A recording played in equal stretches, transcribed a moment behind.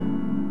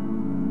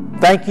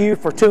Thank you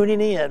for tuning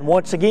in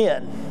once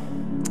again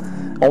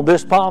on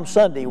this Palm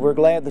Sunday. We're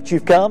glad that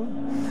you've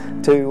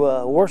come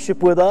to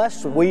worship with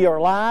us. We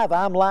are live.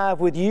 I'm live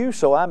with you,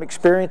 so I'm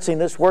experiencing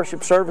this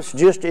worship service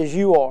just as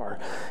you are.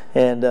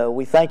 And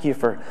we thank you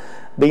for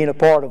being a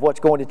part of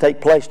what's going to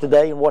take place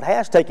today and what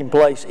has taken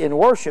place in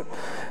worship.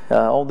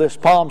 On this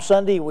Palm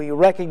Sunday, we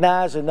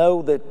recognize and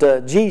know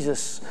that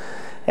Jesus,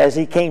 as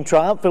He came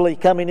triumphantly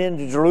coming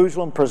into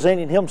Jerusalem,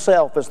 presenting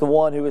Himself as the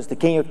one who is the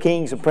King of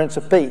Kings and Prince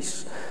of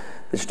Peace,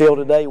 that still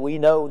today we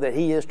know that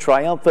He is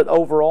triumphant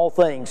over all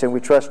things and we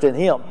trust in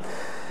Him.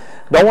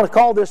 Don't want to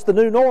call this the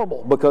new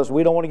normal because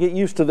we don't want to get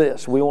used to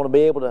this. We want to be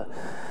able to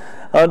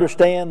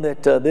understand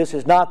that this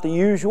is not the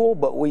usual,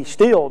 but we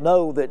still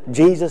know that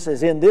Jesus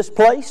is in this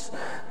place,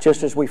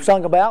 just as we've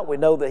sung about. We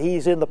know that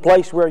He's in the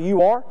place where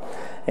you are,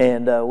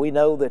 and we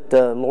know that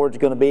the Lord's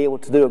going to be able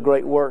to do a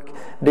great work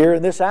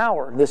during this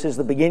hour. This is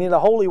the beginning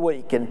of Holy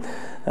Week, and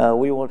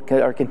we will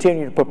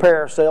continue to prepare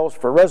ourselves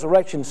for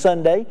Resurrection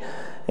Sunday.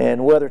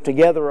 And whether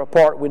together or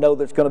apart, we know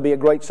there's going to be a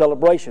great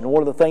celebration.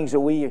 One of the things that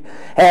we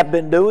have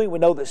been doing, we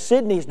know that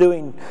Sydney's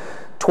doing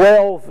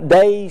 12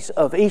 days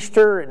of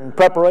Easter in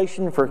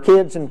preparation for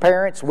kids and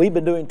parents. We've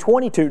been doing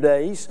 22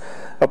 days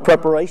of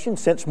preparation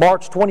since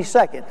March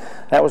 22nd.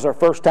 That was our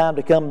first time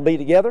to come and be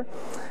together.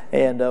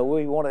 And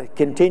we want to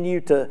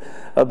continue to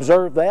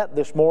observe that.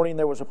 This morning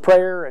there was a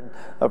prayer and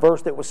a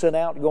verse that was sent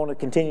out. Going to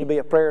continue to be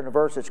a prayer and a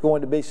verse that's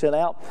going to be sent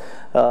out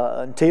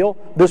until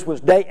this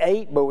was day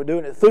 8, but we're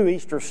doing it through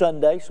Easter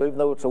Sunday. So even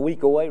though it's a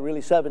week away,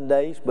 really 7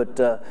 days,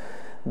 but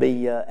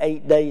be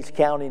 8 days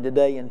counting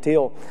today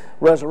until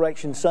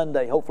Resurrection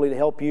Sunday, hopefully to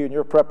help you in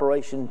your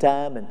preparation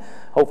time, and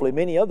hopefully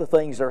many other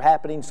things are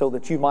happening so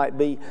that you might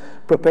be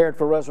prepared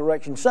for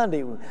Resurrection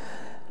Sunday.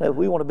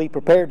 We want to be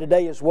prepared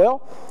today as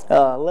well.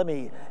 Let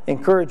me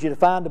encourage you to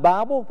find the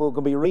Bible. We're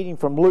going to be reading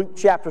from Luke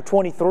chapter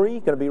 23.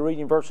 Going to be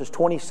reading verses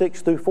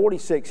 26 through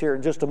 46 here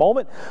in just a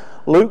moment.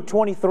 Luke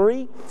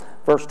 23,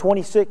 verse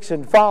 26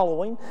 and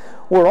following.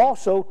 We're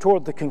also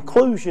toward the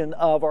conclusion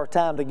of our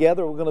time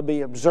together. We're going to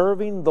be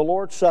observing the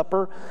Lord's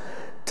Supper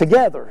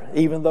together,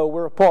 even though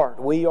we're apart.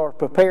 We are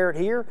prepared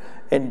here,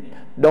 and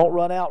don't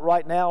run out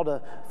right now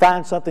to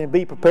find something and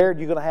be prepared.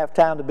 You're going to have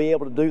time to be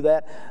able to do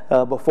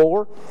that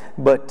before.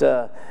 But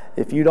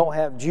if you don't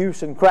have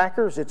juice and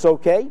crackers, it's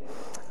okay.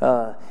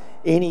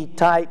 Any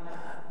type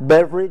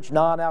beverage,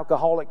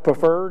 non-alcoholic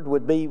preferred,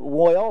 would be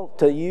well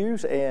to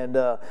use, and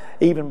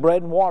even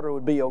bread and water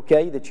would be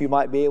okay that you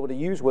might be able to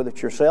use, whether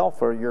it's yourself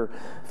or your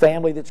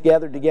family that's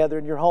gathered together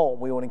in your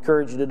home. We want to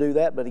encourage you to do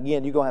that, but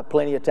again, you're going to have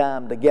plenty of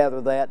time to gather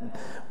that, and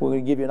we're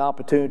going to give you an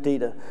opportunity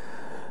to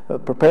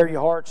prepare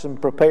your hearts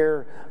and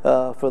prepare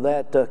for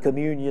that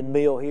communion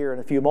meal here in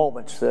a few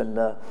moments.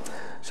 And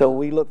so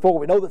we look forward.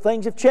 We know that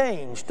things have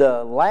changed.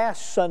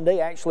 Last Sunday,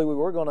 actually,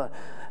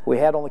 we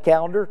had on the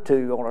calendar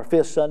on our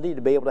 5th Sunday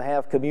to be able to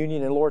have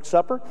communion and Lord's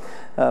Supper.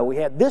 We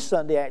had this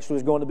Sunday actually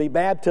was going to be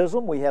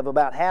baptism. We have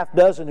about half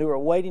dozen who are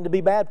waiting to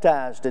be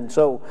baptized, and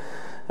so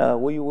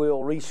we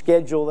will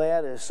reschedule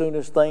that as soon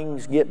as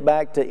things get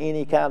back to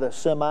any kind of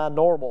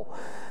semi-normal,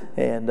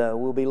 and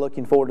we'll be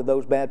looking forward to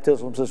those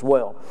baptisms as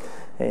well.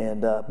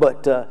 And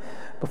but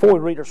before we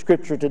read our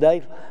scripture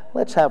today,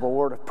 let's have a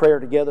word of prayer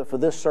together for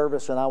this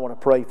service, and I want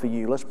to pray for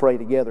you. Let's pray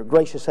together.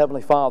 Gracious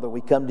Heavenly Father,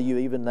 we come to you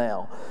even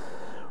now,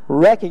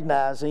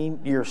 recognizing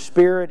your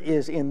Spirit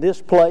is in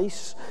this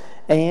place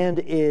and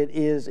it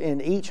is in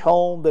each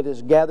home that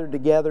is gathered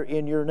together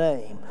in your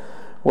name.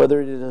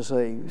 Whether it is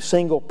a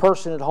single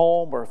person at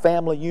home or a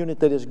family unit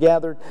that is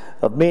gathered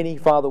of many,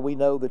 Father, we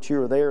know that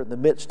you are there in the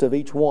midst of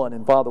each one.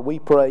 And Father, we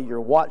pray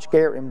your watch,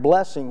 care, and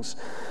blessings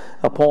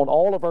upon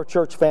all of our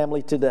church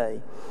family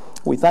today.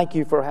 We thank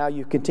you for how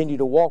you continue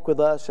to walk with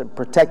us and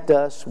protect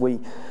us.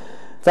 We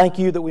thank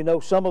you that we know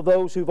some of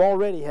those who've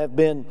already have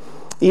been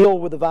ill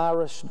with the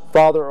virus,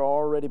 Father, are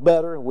already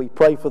better. We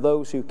pray for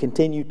those who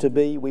continue to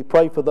be. We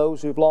pray for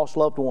those who've lost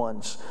loved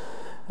ones.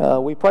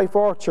 We pray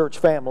for our church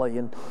family,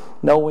 and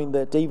knowing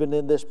that even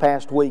in this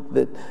past week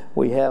that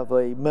we have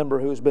a member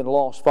who's been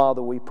lost,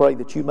 Father, we pray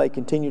that you may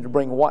continue to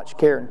bring watch,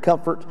 care, and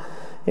comfort.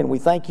 And we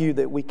thank you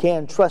that we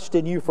can trust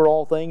in you for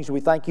all things.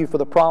 We thank you for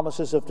the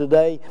promises of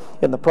today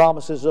and the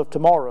promises of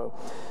tomorrow.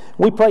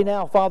 We pray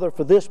now, Father,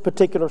 for this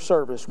particular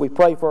service. We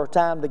pray for our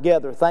time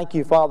together. Thank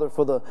you, Father,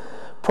 for the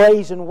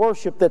praise and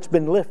worship that's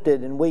been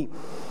lifted. And we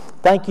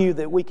thank you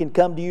that we can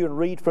come to you and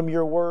read from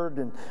your word.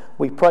 And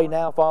we pray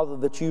now, Father,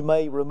 that you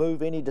may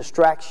remove any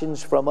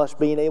distractions from us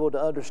being able to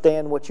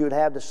understand what you would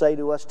have to say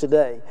to us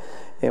today.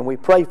 And we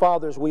pray,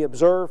 Father, as we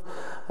observe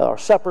our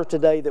supper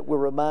today, that we're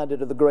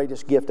reminded of the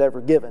greatest gift ever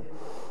given.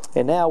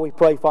 And now we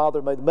pray,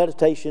 Father, may the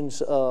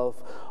meditations of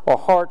our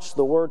hearts,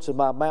 the words of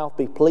my mouth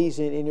be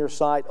pleasing in your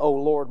sight, O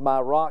Lord, my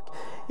rock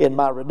and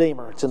my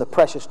redeemer. It's in the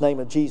precious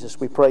name of Jesus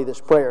we pray this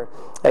prayer.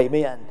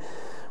 Amen.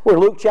 We're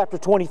Luke chapter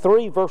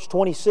 23, verse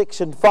 26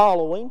 and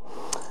following.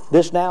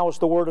 This now is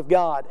the word of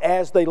God.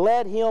 As they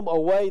led him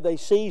away, they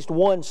seized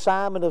one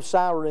Simon of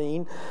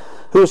Cyrene,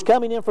 who was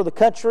coming in from the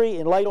country,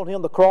 and laid on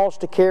him the cross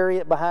to carry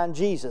it behind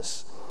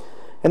Jesus.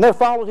 And there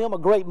followed him a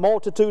great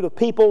multitude of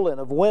people and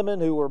of women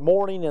who were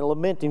mourning and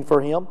lamenting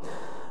for him.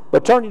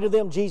 But turning to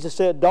them, Jesus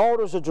said,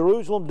 Daughters of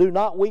Jerusalem, do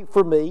not weep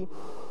for me,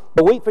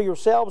 but weep for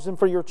yourselves and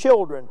for your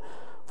children.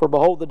 For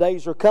behold, the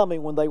days are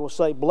coming when they will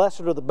say,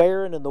 Blessed are the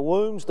barren and the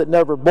wombs that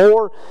never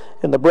bore,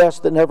 and the breasts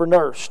that never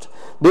nursed.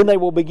 Then they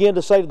will begin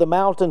to say to the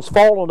mountains,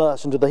 Fall on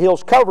us, and to the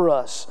hills, Cover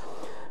us.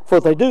 For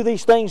if they do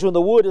these things when the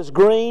wood is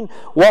green,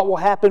 what will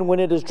happen when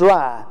it is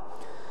dry?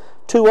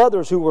 2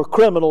 others who were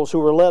criminals who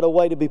were led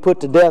away to be put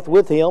to death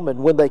with him, and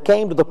when they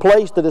came to the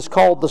place that is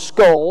called the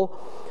Skull,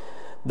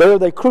 there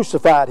they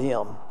crucified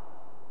him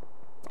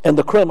and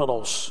the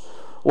criminals,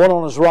 one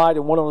on his right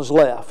and one on his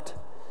left.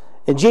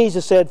 And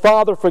Jesus said,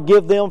 Father,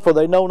 forgive them, for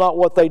they know not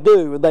what they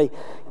do. And they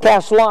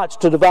cast lots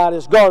to divide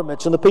his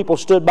garments, and the people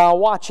stood by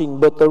watching.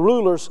 But the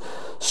rulers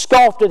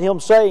scoffed at him,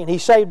 saying, He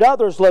saved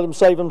others, let him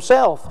save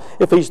himself,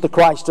 if he's the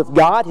Christ of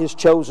God, his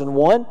chosen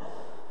one.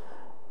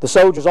 The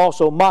soldiers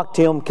also mocked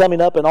him, coming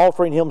up and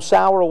offering him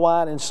sour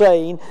wine, and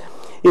saying,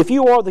 If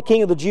you are the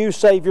King of the Jews,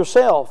 save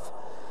yourself.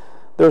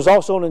 There's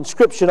also an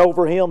inscription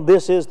over him,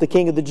 This is the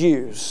King of the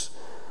Jews.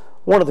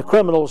 One of the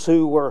criminals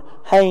who were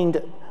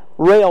hanged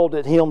railed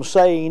at him,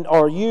 saying,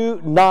 Are you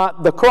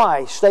not the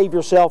Christ? Save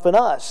yourself and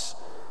us.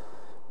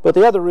 But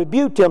the other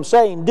rebuked him,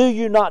 saying, Do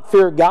you not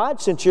fear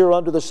God, since you're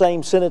under the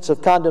same sentence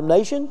of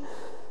condemnation?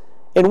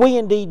 And we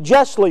indeed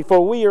justly,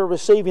 for we are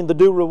receiving the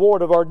due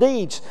reward of our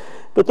deeds.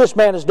 But this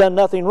man has done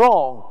nothing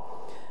wrong.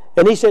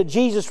 And he said,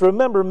 Jesus,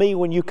 remember me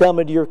when you come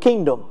into your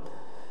kingdom.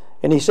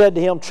 And he said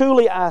to him,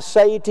 Truly I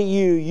say to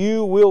you,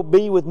 you will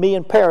be with me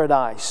in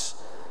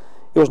paradise.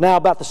 It was now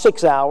about the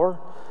 6th hour,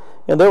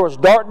 and there was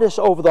darkness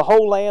over the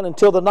whole land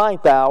until the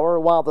 9th hour,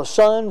 while the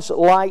sun's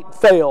light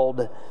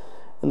failed,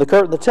 and the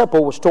curtain of the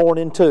temple was torn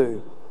in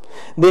two.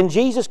 Then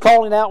Jesus,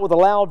 calling out with a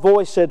loud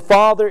voice, said,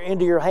 Father,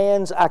 into your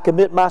hands I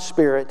commit my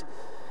spirit.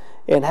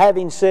 And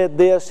having said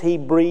this, he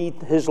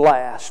breathed his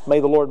last. May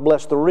the Lord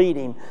bless the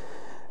reading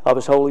of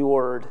his holy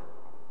word.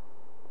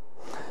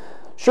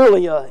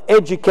 Surely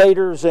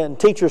educators and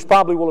teachers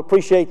probably will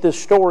appreciate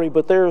this story,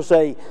 but there's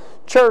a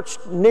church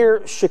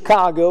near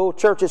Chicago.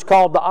 Church is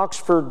called the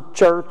Oxford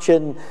Church,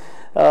 and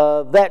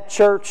that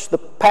church, the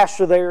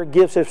pastor there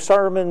gives his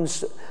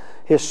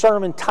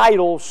sermon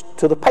titles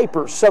to the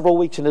papers several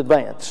weeks in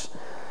advance.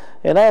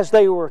 And as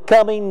they were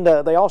coming,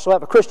 they also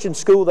have a Christian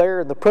school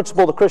there, and the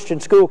principal of the Christian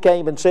school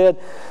came and said,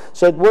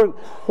 we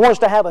want us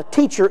to have a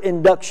teacher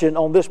induction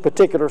on this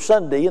particular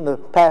Sunday, and the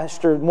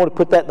pastor wanted to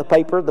put that in the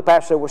paper. The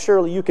pastor said, well,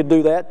 surely you could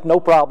do that, no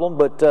problem,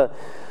 but I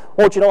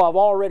want you to know I've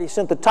already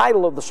sent the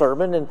title of the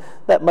sermon, and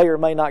that may or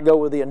may not go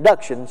with the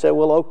induction. Said,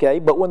 well, okay.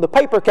 But when the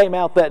paper came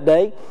out that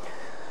day,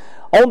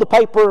 on the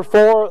paper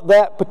for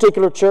that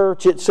particular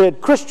church, it said,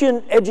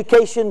 Christian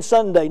Education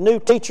Sunday, new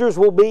teachers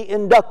will be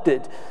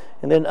inducted.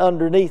 And then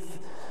underneath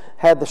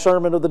had the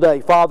sermon of the day,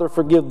 Father,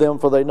 forgive them,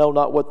 for they know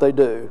not what they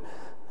do.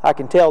 I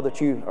can tell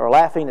that you are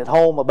laughing at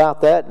home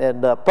about that,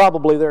 and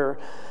probably there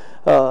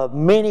are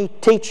many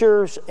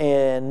teachers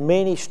and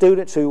many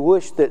students who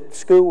wish that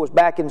school was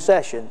back in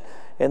session.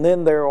 And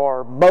then there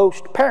are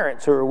most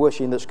parents who are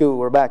wishing that school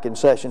were back in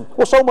session.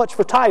 Well, so much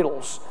for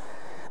titles.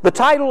 The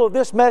title of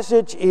this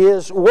message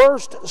is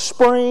Worst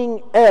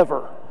Spring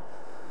Ever.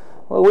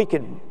 Well, we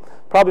could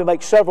probably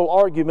make several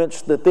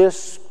arguments that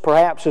this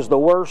perhaps is the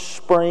worst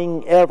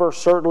spring ever,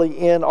 certainly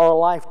in our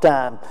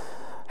lifetime,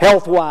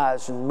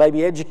 health-wise, and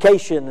maybe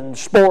education and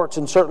sports,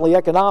 and certainly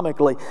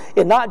economically,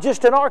 and not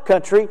just in our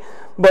country,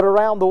 but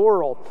around the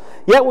world.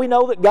 Yet we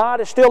know that God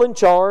is still in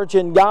charge,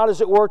 and God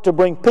is at work to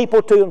bring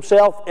people to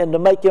Himself and to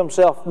make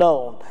Himself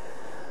known.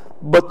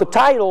 But the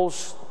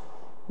title's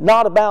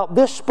not about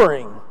this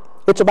spring.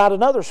 It's about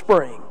another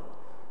spring.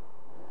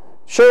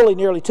 Surely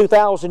nearly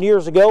 2,000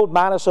 years ago,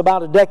 minus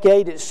about a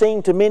decade, it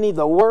seemed to many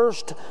the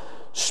worst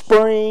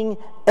spring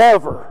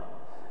ever.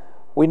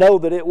 We know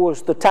that it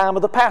was the time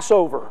of the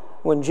Passover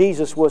when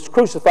Jesus was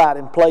crucified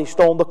and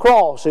placed on the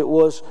cross. It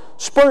was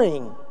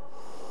spring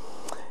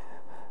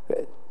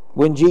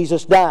when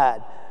Jesus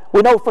died.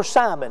 We know for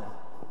Simon,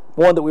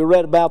 one that we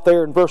read about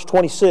there in verse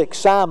 26,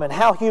 Simon,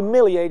 how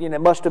humiliating it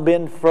must have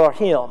been for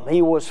him.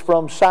 He was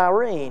from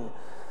Cyrene.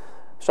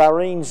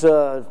 Cyrene's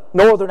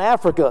northern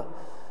Africa.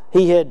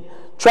 He had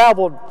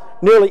traveled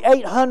nearly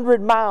 800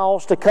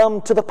 miles to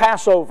come to the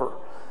Passover.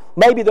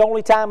 Maybe the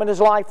only time in his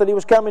life that he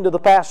was coming to the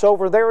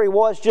Passover. There he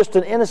was, just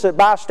an innocent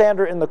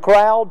bystander in the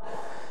crowd.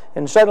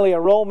 And suddenly a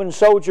Roman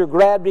soldier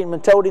grabbed him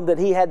and told him that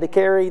he had to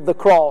carry the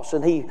cross,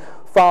 and he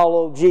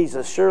followed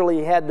Jesus. Surely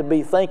he had to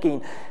be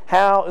thinking,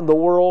 how in the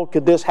world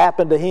could this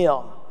happen to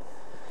him?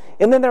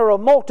 And then there were a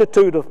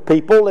multitude of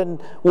people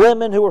and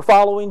women who were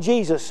following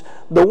Jesus.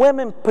 The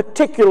women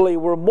particularly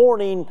were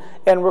mourning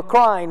and were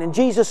crying. And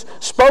Jesus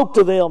spoke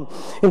to them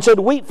and said,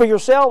 weep for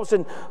yourselves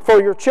and for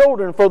your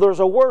children, for there's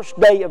a worse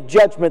day of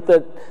judgment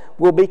that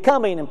will be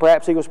coming. And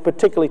perhaps he was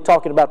particularly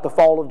talking about the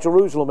fall of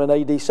Jerusalem in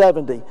AD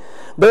 70.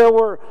 There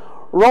were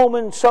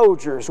Roman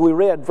soldiers, we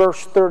read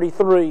verse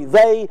 33.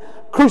 They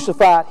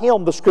crucified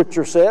him, the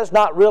Scripture says,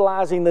 not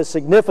realizing the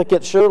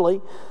significance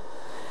surely.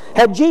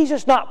 Had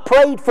Jesus not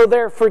prayed for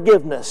their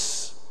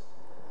forgiveness?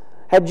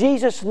 Had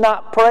Jesus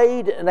not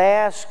prayed and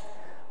asked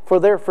for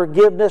their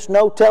forgiveness,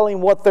 no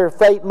telling what their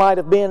fate might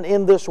have been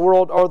in this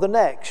world or the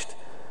next.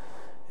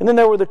 And then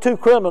there were the two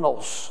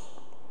criminals.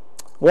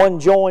 One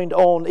joined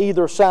on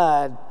either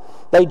side.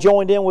 They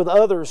joined in with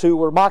others who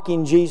were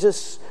mocking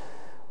Jesus.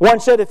 One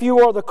said, "If you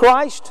are the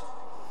Christ,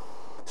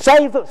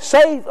 save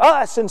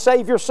us and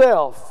save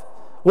yourself."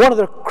 One of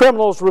the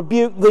criminals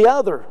rebuked the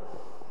other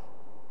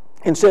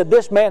and said,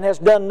 "This man has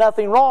done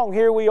nothing wrong.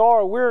 Here we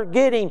are. We're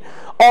getting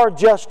our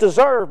just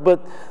deserve, but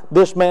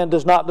this man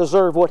does not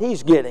deserve what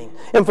he's getting."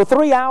 And for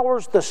 3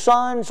 hours the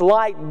sun's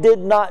light did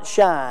not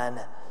shine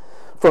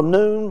from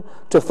noon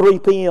to 3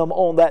 p.m.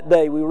 on that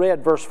day. We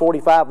read verse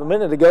 45 a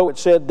minute ago. It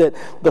said that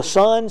the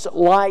sun's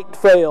light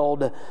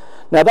failed.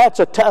 Now that's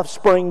a tough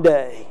spring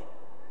day.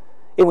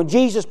 And when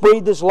Jesus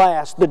breathed his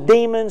last, the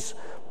demons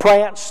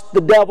pranced, the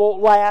devil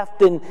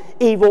laughed, and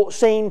evil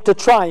seemed to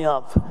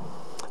triumph.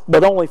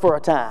 But only for a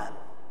time.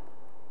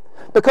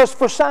 Because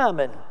for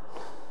Simon,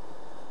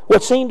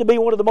 what seemed to be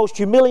one of the most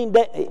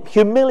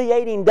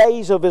humiliating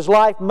days of his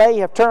life may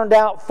have turned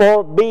out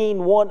for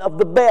being one of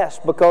the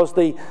best, because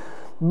the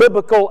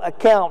biblical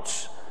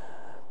accounts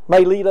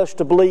may lead us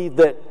to believe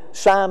that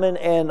Simon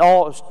and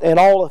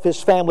all of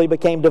his family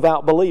became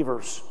devout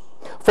believers.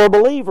 For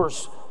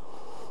believers,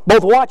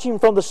 both watching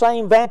from the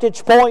same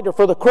vantage point, or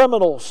for the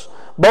criminals,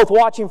 both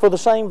watching from the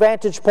same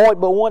vantage point,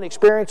 but one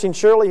experiencing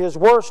surely his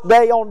worst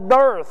day on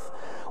earth,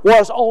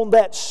 was on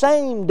that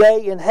same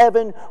day in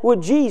heaven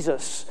with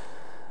Jesus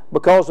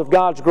because of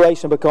God's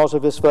grace and because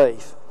of his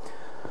faith.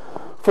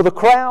 For the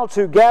crowds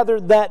who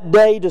gathered that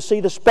day to see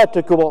the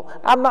spectacle,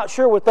 I'm not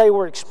sure what they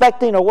were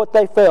expecting or what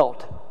they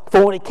felt.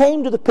 For when it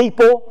came to the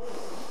people,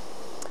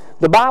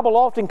 the Bible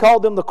often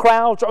called them the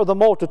crowds or the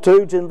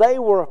multitudes, and they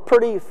were a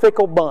pretty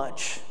fickle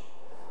bunch.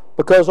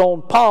 Because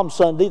on Palm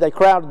Sunday, they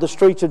crowded the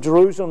streets of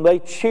Jerusalem. They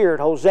cheered,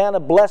 "Hosanna,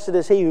 blessed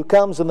is he who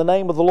comes in the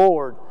name of the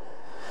Lord."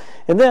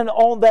 And then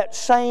on that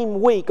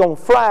same week, on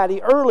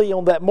Friday, early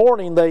on that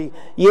morning, they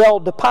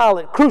yelled to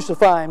Pilate,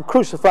 "Crucify him,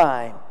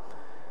 crucify him."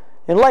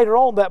 And later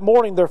on that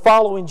morning, they're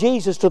following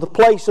Jesus to the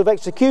place of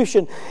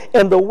execution,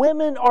 and the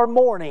women are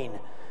mourning.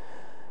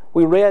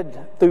 We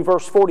read through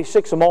verse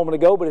 46 a moment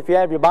ago, but if you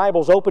have your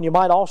Bibles open, you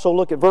might also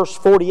look at verse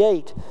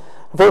 48.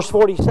 Verse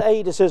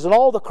 48, it says, "And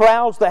all the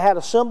crowds that had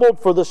assembled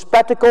for the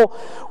spectacle,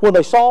 when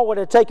they saw what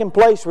had taken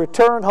place,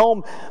 returned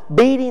home,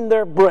 beating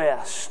their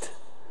breast."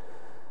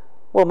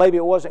 Well, maybe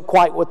it wasn't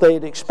quite what they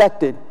had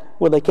expected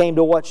when they came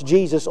to watch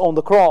Jesus on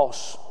the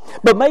cross.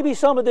 But maybe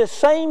some of this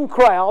same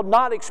crowd,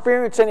 not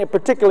experiencing a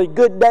particularly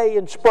good day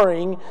in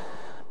spring,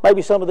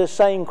 maybe some of this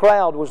same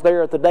crowd was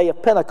there at the day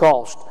of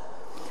Pentecost,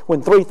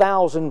 when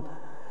 3,000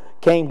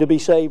 came to be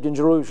saved in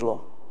Jerusalem.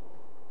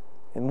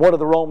 And one of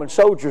the Roman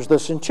soldiers, the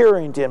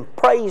centurion,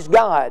 praised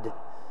God.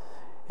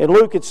 In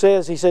Luke it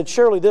says, he said,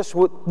 "Surely this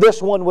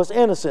one was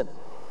innocent."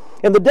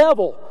 And the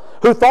devil,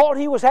 who thought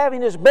he was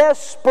having his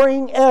best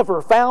spring ever,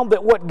 found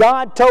that what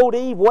God told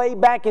Eve way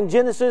back in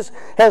Genesis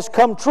has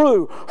come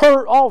true.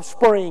 Her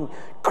offspring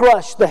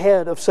crushed the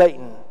head of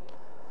Satan.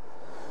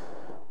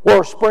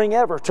 Worst spring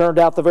ever turned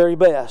out the very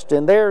best.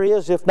 And there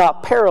is, if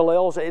not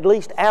parallels, at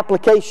least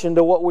application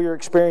to what we are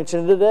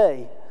experiencing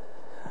today.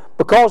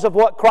 Because of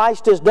what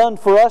Christ has done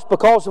for us,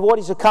 because of what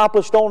He's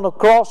accomplished on the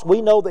cross,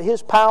 we know that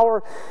His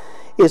power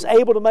is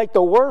able to make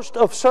the worst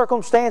of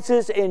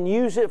circumstances and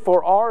use it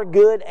for our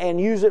good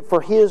and use it for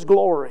His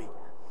glory.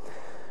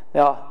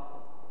 Now,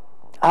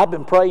 I've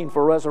been praying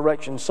for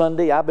Resurrection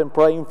Sunday. I've been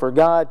praying for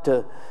God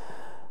to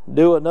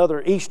do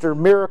another Easter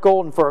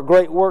miracle and for a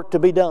great work to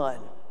be done.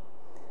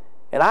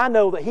 And I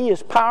know that He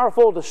is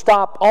powerful to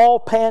stop all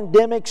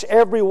pandemics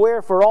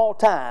everywhere for all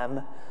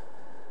time.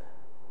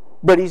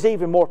 But He's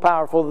even more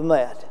powerful than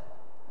that.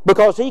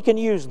 Because He can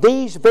use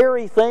these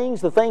very things,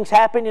 the things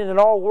happening in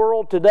our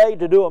world today,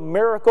 to do a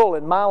miracle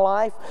in my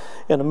life,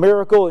 and a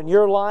miracle in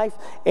your life,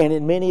 and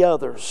in many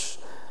others.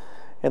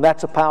 And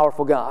that's a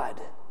powerful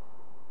God.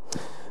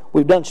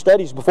 We've done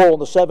studies before on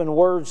the 7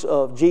 words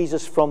of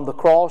Jesus from the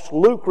cross.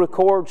 Luke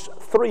records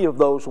 3 of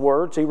those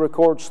words. He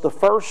records the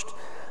first,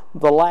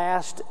 the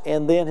last,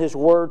 and then His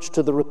words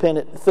to the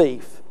repentant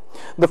thief.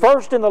 The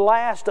first and the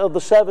last of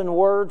the 7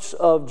 words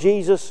of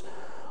Jesus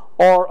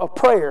are a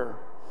prayer.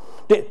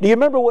 Do you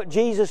remember what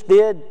Jesus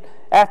did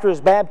after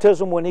His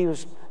baptism when He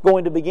was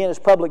going to begin His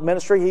public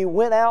ministry? He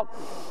went out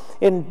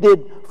and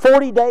did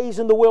 40 days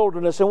in the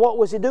wilderness. And what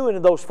was He doing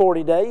in those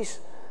 40 days?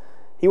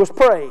 He was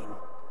praying.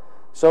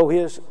 So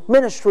His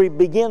ministry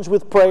begins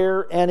with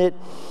prayer and it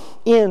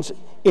ends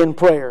in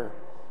prayer,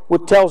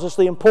 which tells us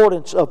the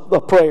importance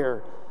of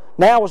prayer.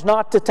 Now was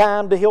not the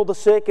time to heal the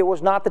sick. It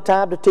was not the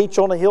time to teach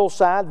on a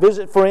hillside,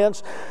 visit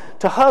friends,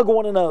 to hug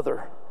one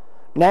another.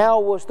 Now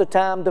was the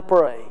time to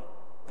pray.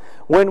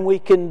 When we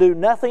can do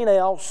nothing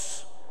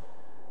else,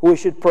 we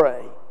should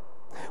pray.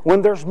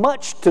 When there's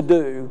much to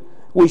do,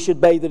 we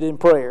should bathe it in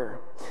prayer.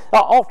 I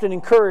often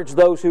encourage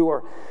those who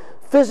are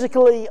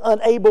physically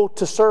unable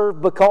to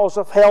serve because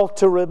of health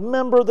to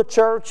remember the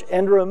church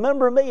and to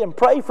remember me and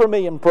pray for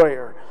me in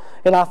prayer.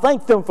 And I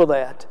thank them for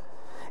that.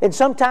 And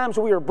sometimes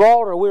we are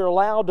brought or we are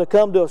allowed to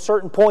come to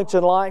certain points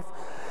in life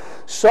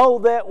so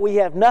that we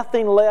have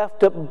nothing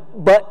left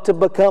but to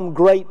become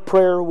great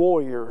prayer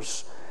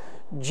warriors.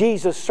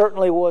 Jesus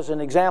certainly was an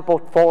example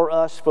for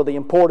us for the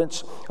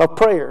importance of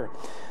prayer.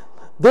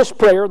 This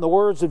prayer, in the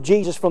words of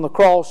Jesus from the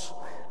cross,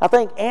 I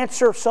think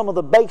answer some of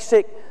the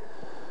basic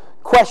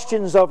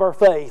questions of our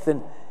faith.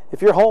 And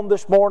if you're home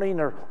this morning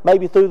or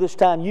maybe through this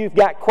time, you've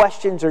got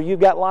questions or you've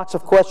got lots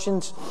of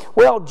questions.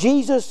 Well,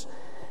 Jesus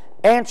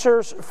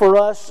answers for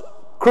us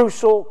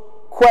crucial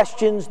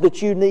questions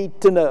that you need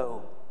to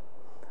know.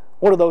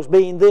 One of those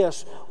being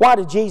this: why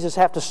did Jesus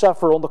have to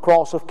suffer on the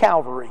cross of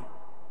Calvary?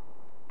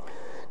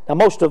 Now,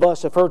 most of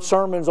us have heard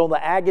sermons on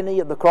the agony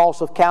of the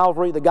cross of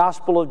Calvary. The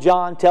Gospel of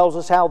John tells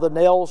us how the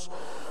nails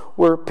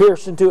were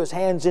pierced into His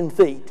hands and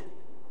feet.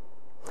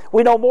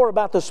 We know more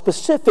about the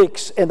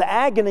specifics and the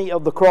agony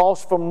of the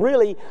cross from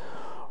really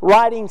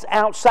writings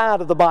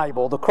outside of the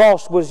Bible. The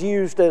cross was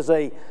used as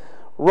a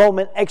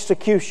Roman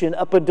execution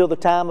up until the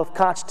time of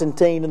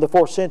Constantine in the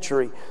 4th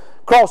century.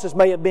 Crosses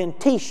may have been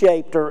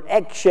T-shaped or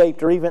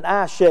X-shaped or even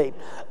I-shaped.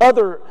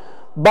 Other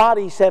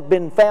bodies have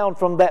been found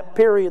from that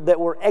period that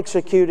were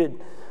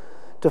executed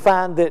to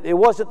find that it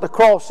wasn't the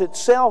cross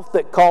itself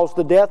that caused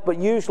the death, but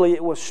usually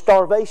it was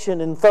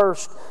starvation and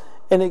thirst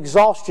and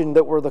exhaustion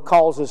that were the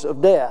causes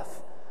of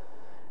death.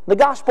 The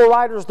gospel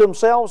writers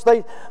themselves,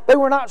 they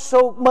were not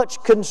so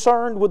much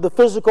concerned with the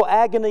physical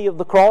agony of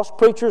the cross.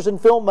 Preachers and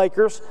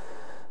filmmakers,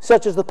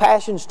 such as the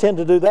Passions, tend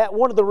to do that.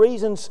 One of the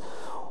reasons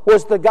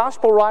was the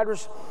gospel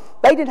writers,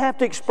 they didn't have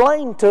to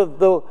explain to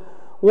the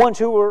ones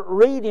who were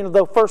reading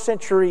the first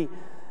century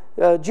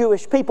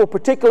Jewish people,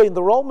 particularly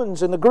the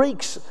Romans and the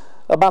Greeks,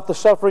 about the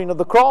suffering of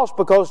the cross,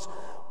 because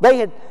they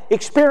had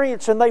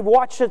experienced and they've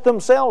watched it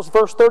themselves.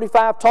 Verse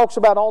 35 talks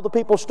about all the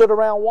people stood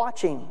around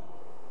watching.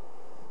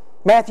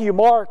 Matthew,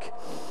 Mark,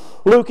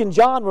 Luke, and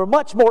John were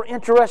much more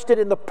interested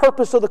in the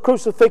purpose of the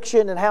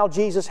crucifixion and how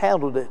Jesus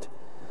handled it.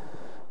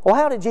 Well,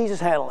 how did Jesus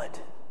handle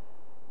it?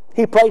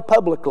 He prayed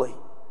publicly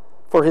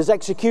for His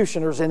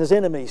executioners and His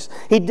enemies.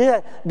 He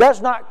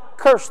does not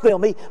curse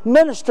them. He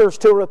ministers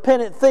to a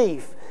repentant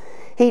thief.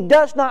 He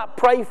does not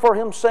pray for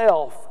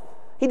Himself.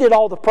 He did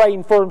all the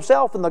praying for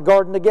Himself in the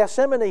Garden of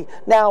Gethsemane.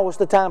 Now is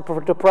the time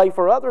to pray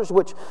for others,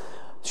 which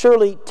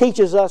surely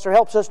teaches us or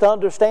helps us to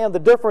understand the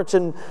difference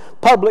in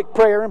public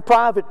prayer and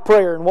private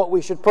prayer and what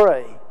we should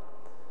pray.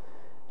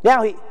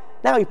 Now he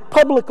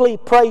publicly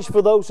prays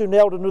for those who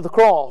nailed Him to the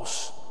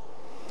cross.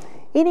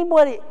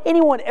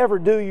 Anyone ever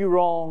do you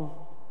wrong?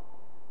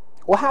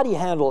 Well, how do you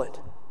handle it?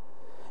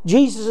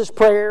 Jesus'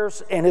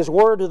 prayers and His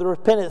word to the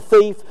repentant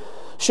thief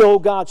show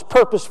God's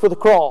purpose for the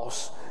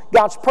cross.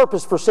 God's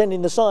purpose for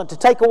sending the Son, to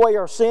take away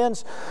our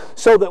sins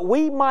so that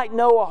we might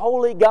know a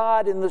holy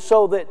God and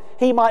so that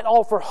He might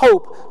offer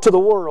hope to the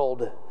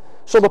world.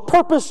 So the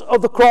purpose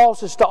of the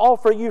cross is to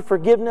offer you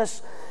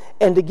forgiveness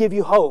and to give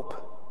you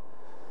hope.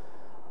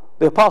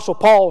 The Apostle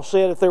Paul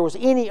said if there was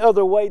any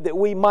other way that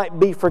we might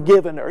be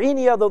forgiven or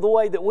any other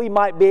way that we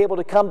might be able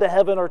to come to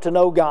heaven or to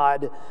know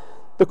God,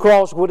 the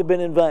cross would have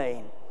been in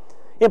vain.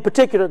 In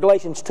particular,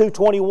 Galatians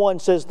 2:21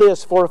 says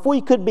this: "For if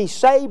we could be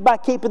saved by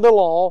keeping the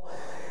law,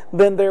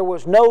 then there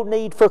was no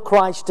need for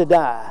Christ to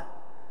die."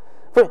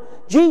 For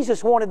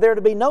Jesus wanted there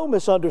to be no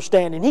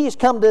misunderstanding. He has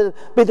come to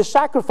be the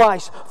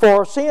sacrifice for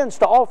our sins,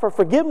 to offer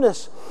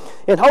forgiveness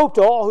and hope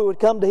to all who would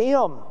come to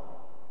Him.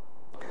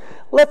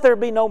 Let there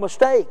be no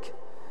mistake.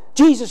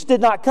 Jesus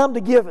did not come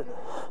to give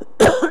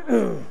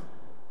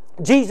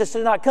Jesus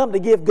did not come to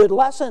give good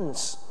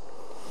lessons,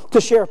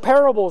 to share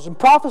parables and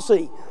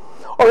prophecy,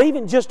 or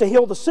even just to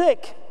heal the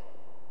sick.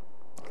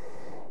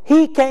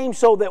 He came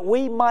so that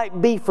we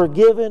might be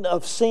forgiven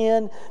of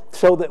sin,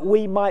 so that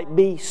we might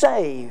be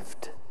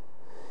saved.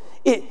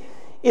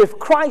 If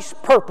Christ's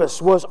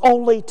purpose was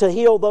only to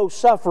heal those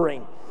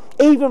suffering,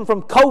 even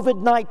from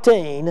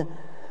COVID-19,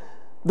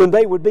 then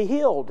they would be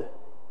healed.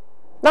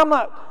 Now, I'm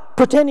not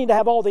pretending to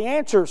have all the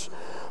answers,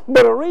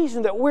 but a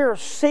reason that we're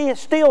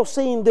still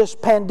seeing this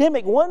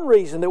pandemic, one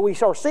reason that we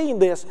are seeing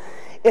this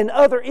in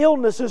other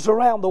illnesses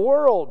around the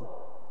world,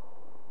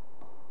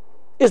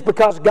 is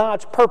because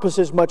God's purpose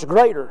is much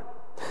greater.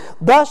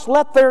 Thus,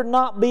 let there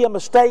not be a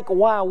mistake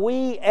why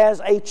we as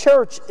a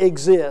church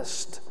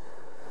exist.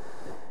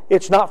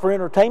 It's not for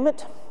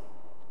entertainment.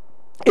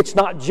 It's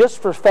not just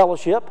for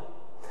fellowship.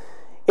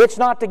 It's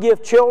not to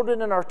give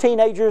children and our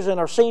teenagers and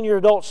our senior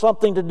adults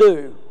something to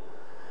do.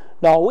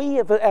 No, we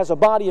as a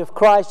body of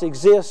Christ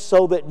exist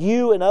so that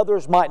you and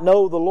others might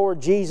know the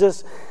Lord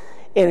Jesus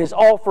and His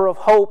offer of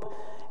hope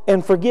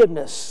and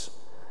forgiveness.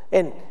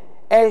 And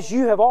as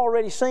you have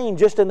already seen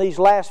just in these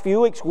last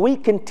few weeks, we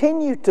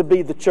continue to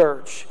be the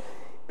church,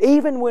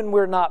 even when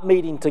we're not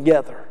meeting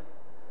together.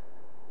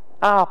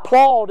 I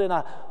applaud and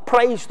I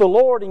praise the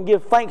Lord and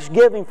give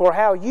thanksgiving for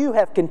how you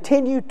have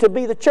continued to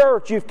be the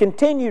church. You've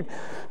continued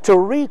to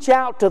reach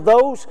out to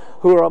those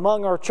who are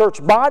among our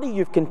church body.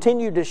 You've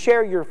continued to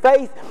share your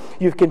faith.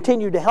 You've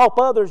continued to help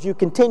others. You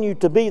continue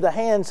to be the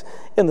hands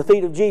and the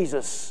feet of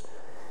Jesus,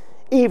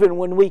 even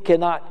when we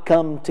cannot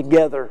come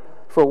together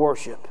for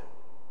worship.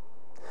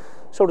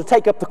 So to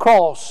take up the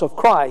cross of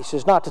Christ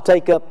is not to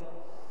take up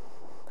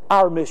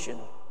our mission,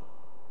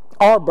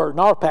 our burden,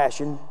 our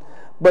passion,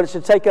 but it's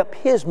to take up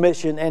His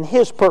mission and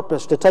His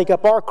purpose. To take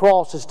up our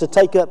cross is to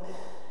take up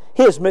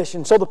His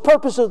mission. So the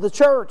purpose of the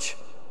church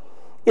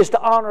is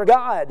to honor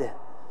God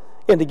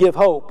and to give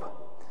hope.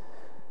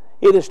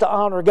 It is to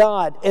honor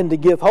God and to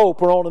give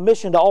hope. We're on a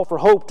mission to offer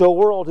hope to a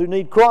world who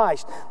need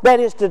Christ. That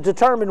is to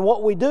determine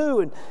what we do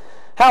and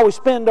how we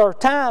spend our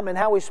time and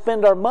how we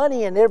spend our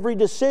money and every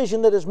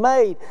decision that is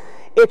made.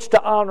 It's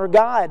to honor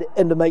God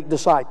and to make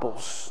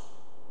disciples.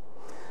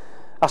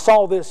 I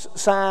saw this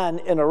sign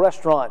in a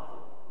restaurant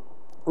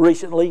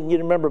recently. You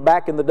remember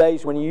back in the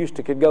days when you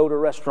could go to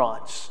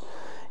restaurants.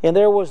 And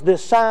there was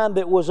this sign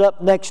that was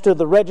up next to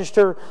the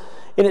register,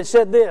 and it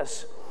said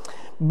this: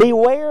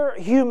 "Beware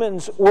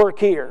humans work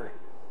here.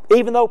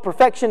 Even though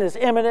perfection is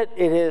imminent,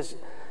 it has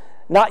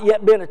not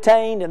yet been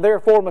attained, and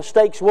therefore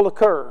mistakes will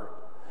occur.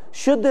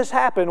 Should this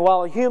happen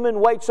while a human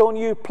waits on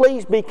you,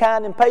 please be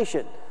kind and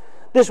patient.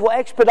 This will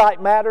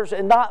expedite matters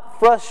and not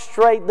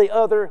frustrate the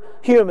other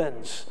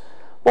humans."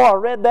 Boy, I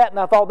read that and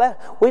I thought that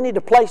we need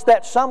to place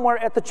that somewhere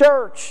at the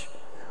church.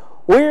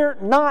 We're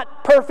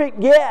not perfect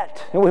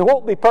yet, and we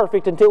won't be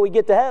perfect until we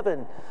get to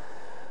heaven.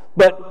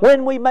 But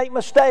when we make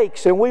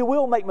mistakes, and we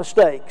will make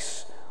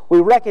mistakes, we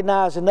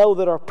recognize and know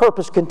that our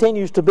purpose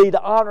continues to be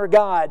to honor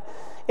God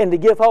and to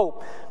give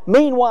hope.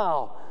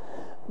 Meanwhile,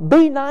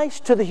 be nice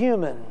to the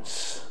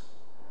humans.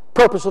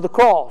 Purpose of the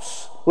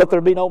cross, let there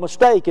be no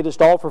mistake, it is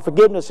to offer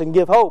forgiveness and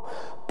give hope.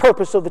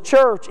 Purpose of the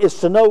church is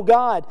to know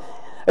God,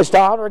 is to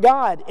honor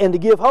God and to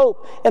give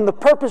hope. And the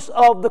purpose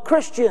of the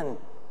Christian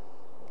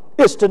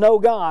is to know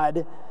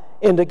God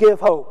and to give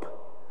hope.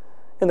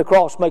 And the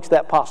cross makes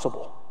that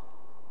possible.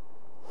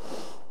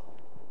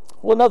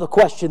 Well, another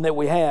question that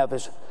we have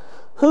is,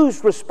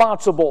 who's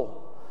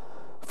responsible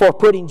for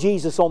putting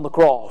Jesus on the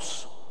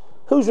cross?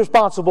 Who's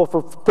responsible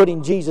for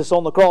putting Jesus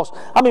on the cross?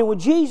 I mean, when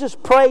Jesus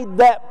prayed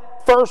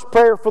that first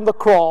prayer from the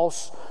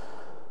cross,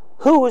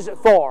 who was it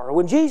for?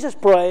 When Jesus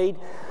prayed,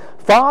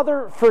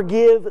 "Father,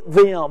 forgive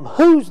them."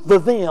 Who's the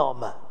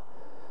them?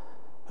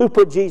 Who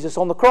put Jesus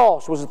on the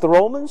cross? Was it the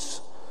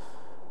Romans?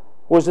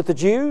 Was it the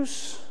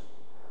Jews?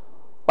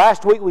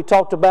 Last week we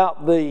talked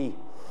about the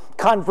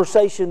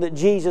conversation that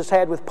Jesus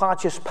had with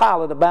Pontius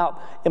Pilate about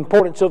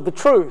importance of the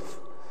truth.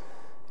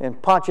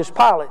 And Pontius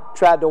Pilate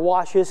tried to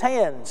wash his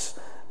hands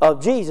of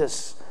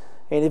Jesus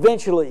and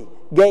eventually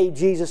gave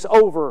Jesus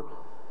over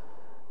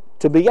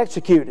to be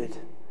executed.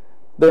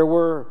 There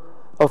were,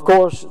 of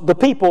course, the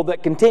people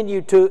that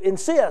continued to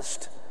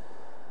insist,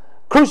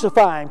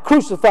 "Crucify him,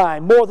 crucify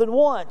him," more than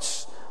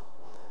once.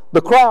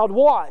 The crowd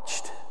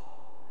watched.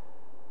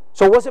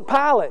 So was it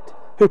Pilate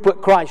who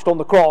put Christ on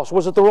the cross?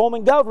 Was it the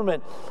Roman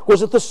government?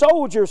 Was it the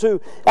soldiers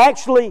who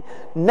actually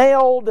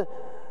nailed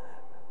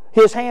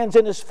his hands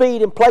and his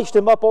feet and placed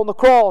him up on the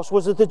cross?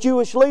 Was it the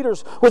Jewish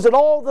leaders? Was it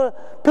all the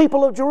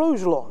people of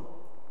Jerusalem?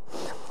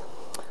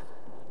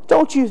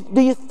 Don't you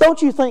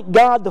think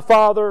God the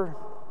Father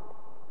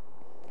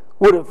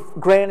would have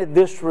granted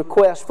this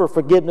request for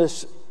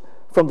forgiveness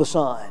from the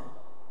Son?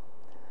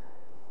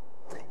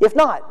 If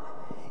not,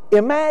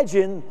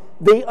 imagine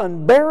the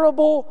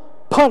unbearable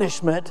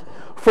punishment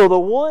for the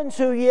ones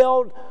who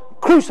yelled,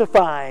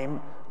 "Crucify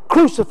him,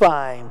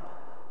 crucify him,"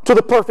 to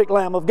the perfect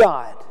Lamb of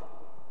God.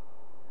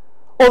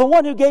 Or the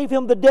one who gave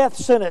him the death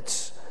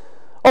sentence.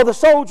 Or the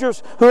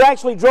soldiers who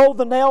actually drove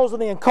the nails of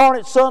the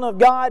incarnate Son of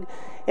God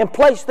and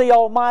placed the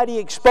Almighty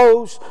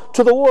exposed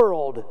to the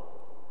world.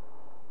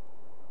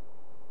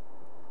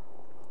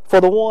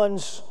 For the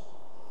ones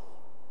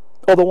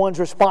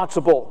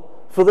responsible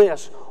for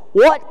this,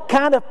 what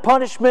kind of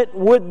punishment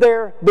would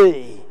there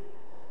be?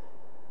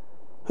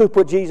 Who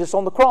put Jesus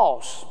on the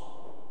cross?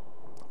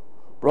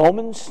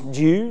 Romans,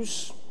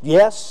 Jews,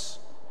 yes.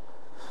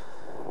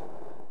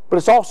 But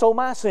it's also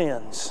my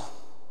sins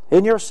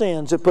and your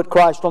sins that put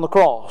Christ on the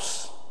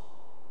cross.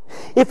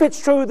 If it's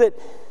true that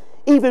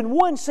even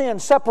one sin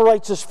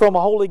separates us from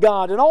a holy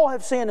God and all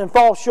have sinned and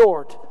fall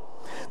short,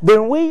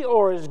 then we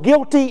are as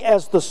guilty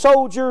as the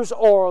soldiers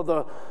or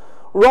the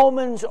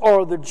Romans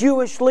or the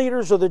Jewish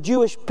leaders or the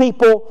Jewish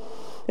people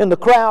in the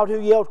crowd who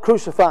yelled,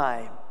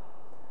 "Crucify him."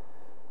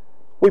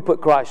 We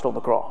put Christ on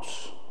the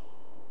cross.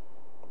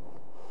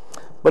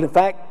 But in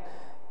fact,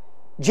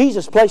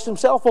 Jesus placed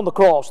himself on the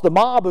cross. The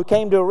mob who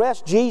came to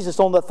arrest Jesus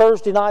on the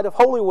Thursday night of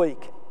Holy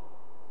Week.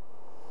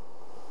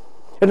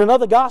 In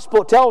another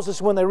gospel, it tells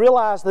us when they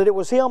realized that it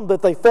was him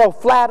that they fell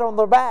flat on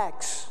their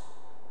backs.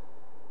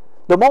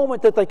 The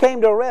moment that they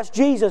came to arrest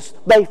Jesus,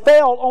 they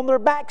fell on their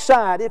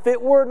backside. If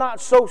it were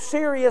not so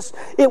serious,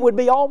 it would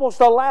be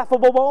almost a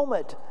laughable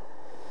moment.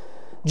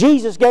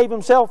 Jesus gave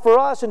himself for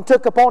us and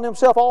took upon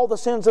himself all the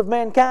sins of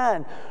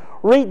mankind.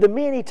 Read the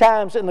many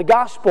times in the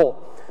gospel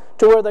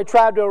to where they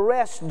tried to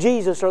arrest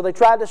Jesus or they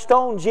tried to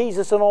stone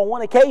Jesus, and on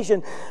one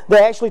occasion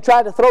they actually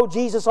tried to throw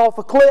Jesus off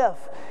a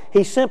cliff.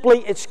 He simply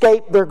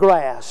escaped their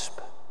grasp.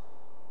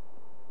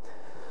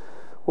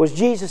 Was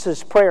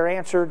Jesus' prayer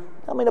answered?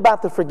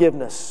 About the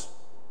forgiveness.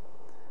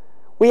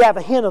 We have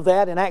a hint of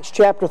that in Acts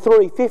chapter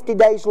 3, 50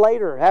 days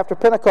later after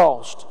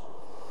Pentecost.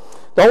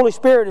 The Holy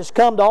Spirit has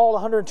come to all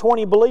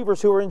 120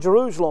 believers who are in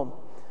Jerusalem.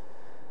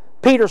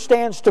 Peter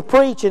stands to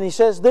preach and he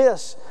says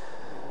this,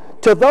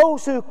 to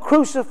those who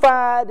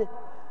crucified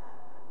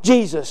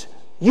Jesus,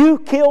 you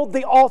killed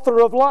the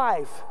author of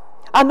life.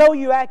 I know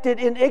you acted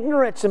in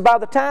ignorance, and by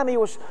the time he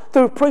was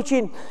through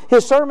preaching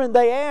his sermon,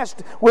 they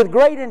asked with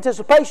great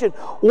anticipation,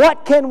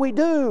 what can we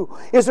do?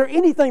 Is there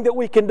anything that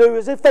we can do?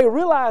 As if they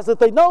realize that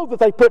they know that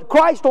they put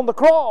Christ on the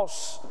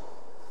cross.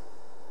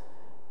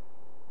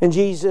 And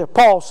Peter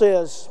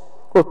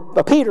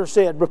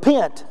said,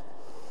 repent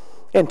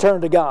and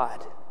turn to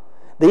God.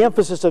 The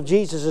emphasis of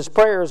Jesus'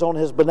 prayer is on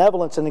His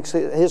benevolence and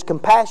His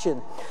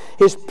compassion.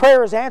 His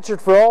prayer is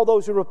answered for all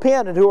those who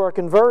repent and who are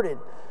converted.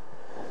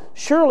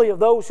 Surely of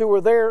those who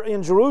were there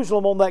in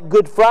Jerusalem on that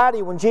Good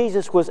Friday when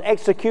Jesus was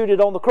executed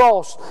on the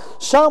cross,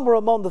 some were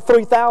among the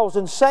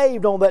 3,000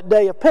 saved on that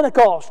day of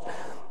Pentecost.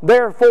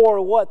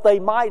 Therefore, what they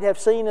might have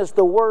seen as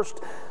the worst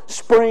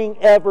spring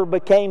ever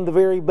became the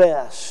very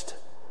best.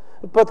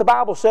 But the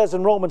Bible says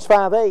in Romans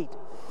 5:8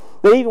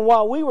 that even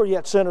while we were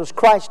yet sinners,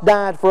 Christ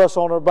died for us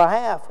on our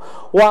behalf,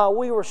 while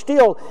we were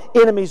still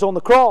enemies on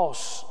the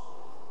cross.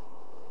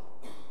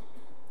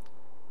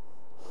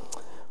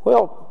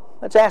 Well,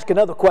 let's ask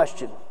another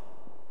question.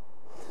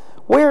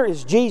 Where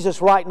is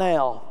Jesus right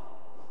now,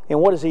 and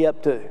what is He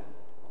up to?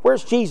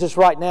 Where's Jesus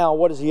right now?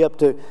 What is He up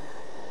to?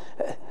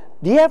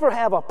 Do you ever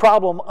have a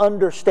problem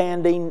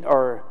understanding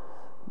or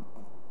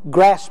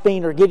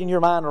grasping or getting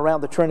your mind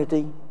around the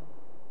Trinity?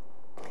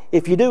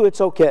 If you do, it's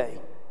okay.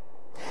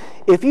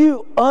 If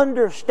you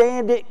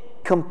understand it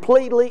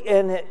completely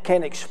and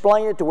can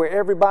explain it to where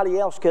everybody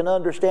else can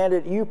understand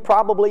it, you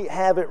probably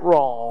have it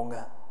wrong.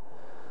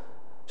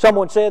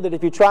 Someone said that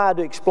if you tried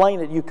to explain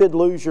it, you could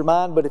lose your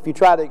mind, but if you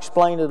try to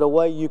explain it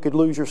away, you could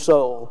lose your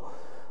soul.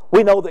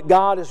 We know that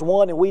God is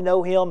one, and we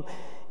know Him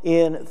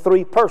in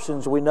three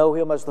persons. We know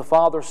Him as the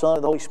Father, Son,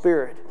 and the Holy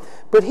Spirit.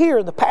 But here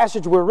in the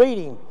passage we're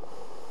reading,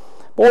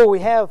 boy, we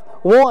have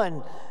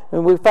one,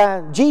 and we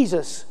find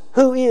Jesus,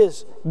 who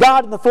is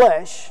God in the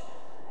flesh,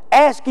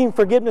 asking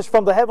forgiveness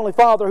from the Heavenly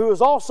Father, who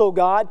is also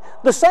God,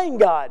 the same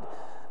God.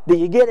 Do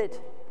you get it?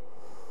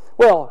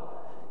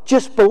 Well,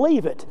 just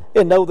believe it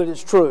and know that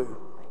it's true.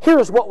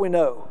 Here's what we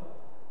know.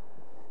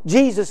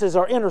 Jesus is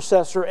our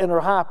intercessor and our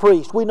high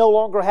priest. We no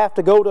longer have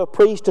to go to a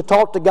priest to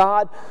talk to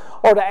God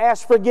or to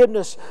ask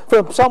forgiveness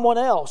from someone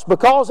else.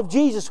 Because of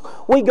Jesus,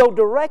 we go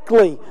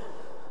directly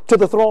to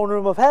the throne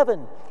room of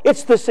heaven.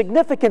 It's the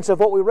significance of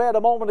what we read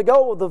a moment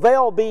ago of the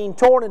veil being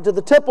torn into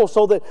the temple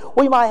so that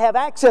we might have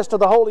access to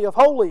the Holy of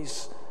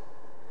Holies.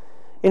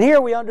 And here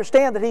we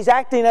understand that He's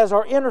acting as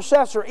our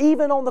intercessor,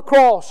 even on the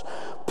cross,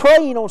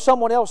 praying on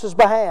someone else's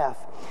behalf.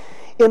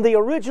 In the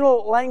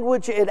original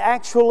language, it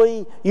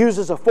actually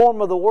uses a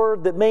form of the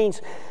word that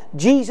means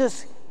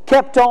Jesus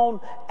kept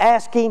on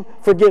asking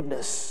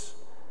forgiveness.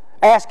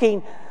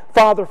 Asking,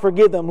 Father,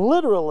 forgive them.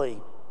 Literally,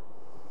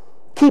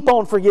 keep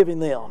on forgiving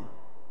them.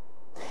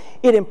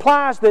 It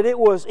implies that it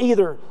was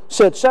either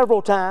said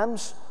several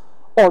times,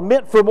 or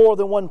meant for more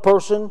than one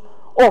person,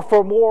 or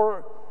for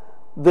more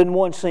than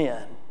one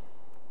sin.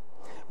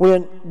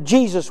 When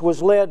Jesus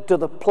was led to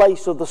the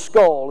place of the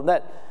skull,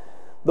 and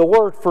the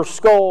word for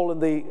skull in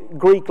the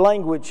Greek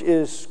language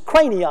is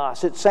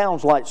kranios. It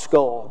sounds like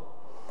skull.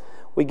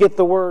 We get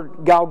the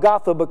word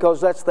Golgotha because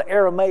that's the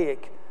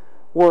Aramaic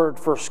word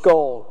for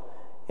skull.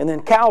 And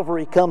then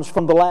Calvary comes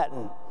from the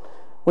Latin.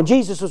 When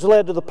Jesus was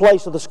led to the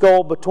place of the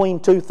skull between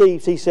two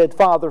thieves, He said,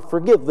 Father,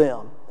 forgive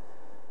them.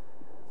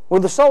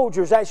 When the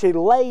soldiers actually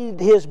laid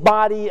His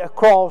body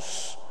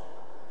across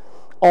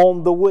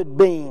on the wood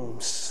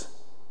beams,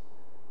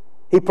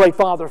 He prayed,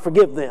 Father,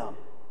 forgive them.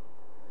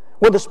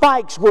 When the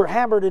spikes were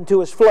hammered into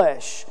His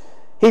flesh,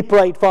 He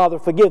prayed, Father,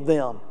 forgive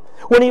them.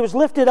 When He was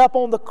lifted up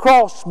on the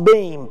cross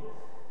beam,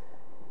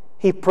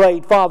 He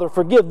prayed, Father,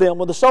 forgive them.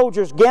 When the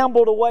soldiers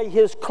gambled away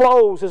His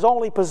clothes, His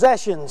only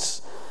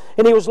possessions,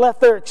 and He was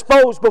left there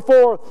exposed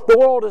before the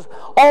world as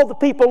all the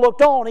people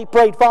looked on, He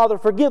prayed, Father,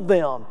 forgive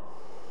them.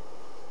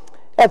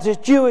 As the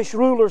Jewish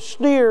rulers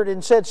sneered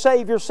and said,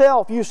 save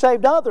yourself, you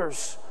saved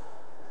others.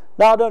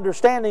 Not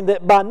understanding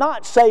that by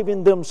not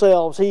saving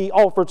themselves, He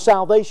offered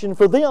salvation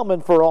for them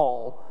and for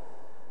all.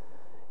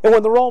 And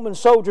when the Roman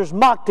soldiers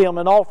mocked Him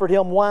and offered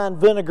Him wine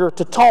vinegar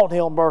to taunt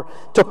Him or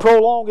to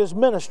prolong His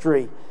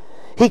ministry,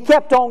 He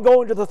kept on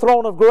going to the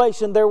throne of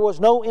grace, and there was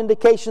no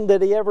indication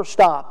that He ever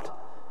stopped.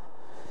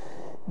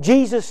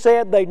 Jesus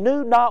said they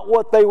knew not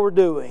what they were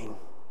doing.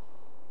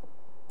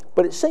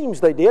 But it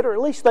seems they did, or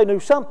at least they knew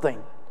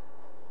something.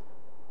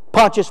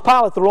 Pontius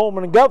Pilate, the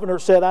Roman governor,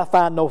 said, I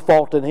find no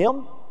fault in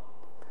Him.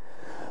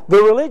 The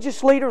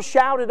religious leaders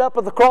shouted up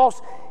at the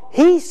cross,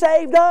 He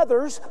saved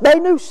others. They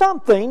knew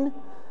something.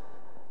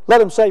 Let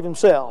Him save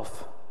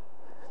Himself.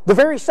 The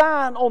very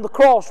sign on the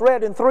cross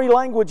read in three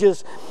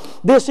languages,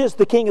 this is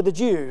the King of the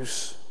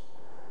Jews.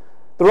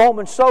 The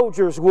Roman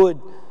soldiers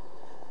would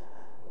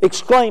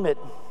exclaim it.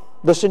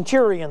 The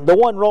centurion, the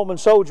one Roman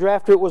soldier,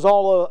 after it was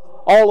all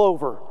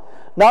over.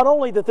 Not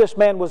only that this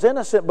man was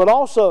innocent, but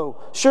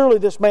also surely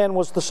this man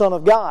was the Son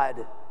of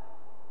God.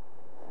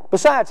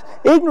 Besides,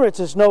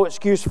 ignorance is no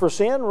excuse for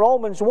sin.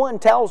 Romans 1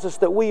 tells us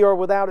that we are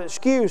without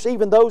excuse,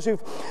 even those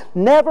who've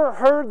never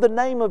heard the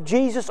name of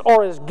Jesus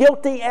are as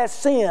guilty as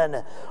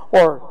sin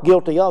or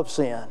guilty of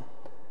sin.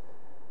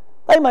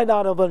 They may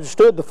not have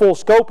understood the full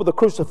scope of the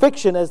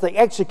crucifixion as they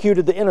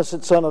executed the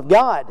innocent Son of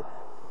God.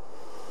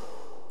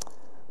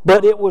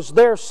 But it was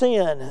their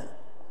sin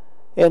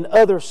and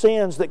other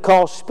sins that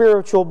caused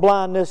spiritual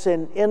blindness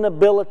and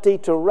inability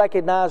to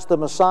recognize the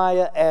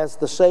Messiah as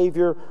the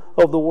Savior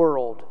of the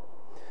world.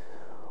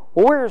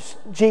 Well, where's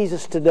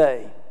Jesus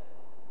today?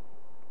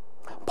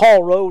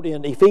 Paul wrote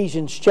in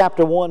Ephesians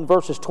chapter 1,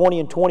 verses 20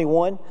 and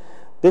 21.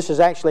 This is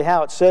actually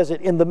how it says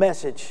it in the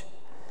Message.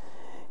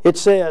 It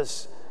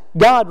says,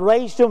 God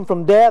raised Him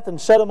from death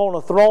and set Him on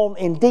a throne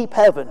in deep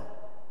heaven,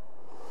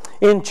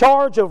 in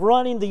charge of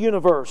running the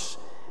universe.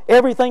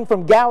 Everything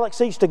from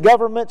galaxies to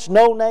governments,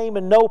 no name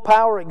and no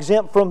power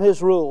exempt from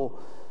His rule.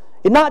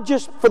 And not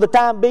just for the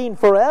time being,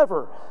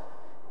 forever.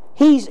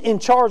 He's in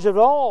charge of it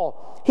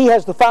all. He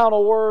has the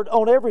final word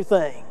on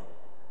everything.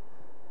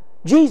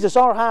 Jesus,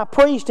 our high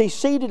priest, He's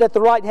seated at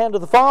the right hand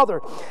of the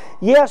Father.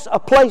 Yes, a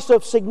place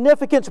of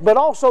significance, but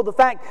also the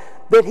fact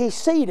that He's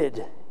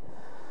seated.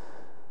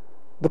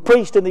 The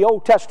priest in the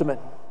Old Testament,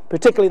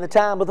 particularly in the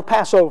time of the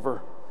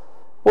Passover,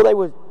 well, they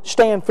would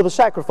stand for the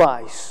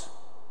sacrifice.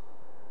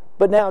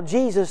 But now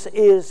Jesus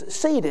is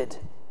seated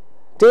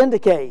to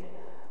indicate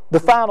the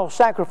final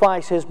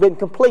sacrifice has been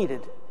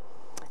completed.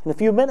 In a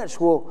few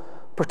minutes we'll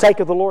partake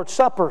of the Lord's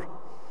Supper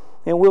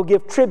and we'll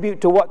give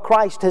tribute to what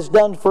Christ has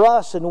done for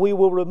us, and we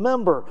will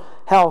remember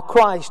how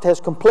Christ has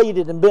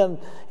completed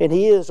and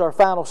He is our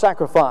final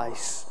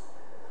sacrifice.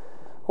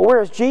 Well,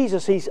 where is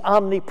Jesus? He's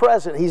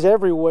omnipresent. He's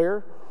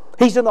everywhere.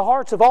 He's in the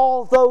hearts of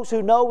all those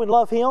who know and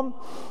love Him.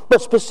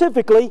 But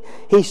specifically,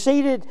 He's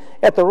seated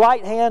at the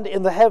right hand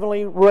in the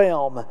heavenly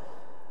realm,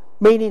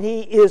 meaning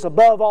He is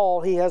above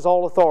all. He has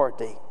all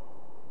authority.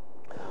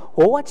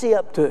 Well, what's He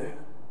up to?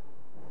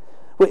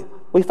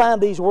 We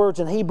find these words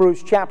in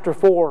Hebrews chapter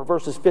 4,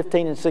 verses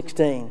 15 and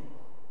 16.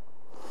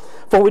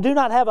 For we do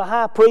not have a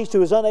high priest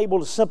who is unable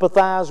to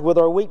sympathize with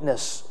our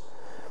weakness,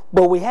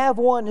 but we have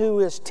one who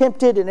is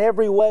tempted in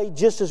every way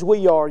just as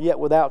we are, yet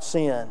without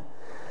sin.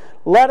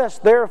 Let us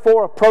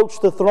therefore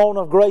approach the throne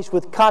of grace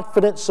with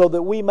confidence so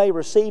that we may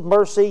receive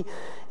mercy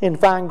and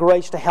find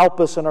grace to help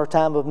us in our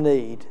time of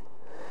need.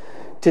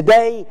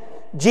 Today,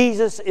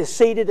 Jesus is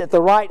seated at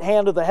the right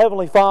hand of the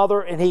Heavenly Father,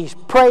 and He's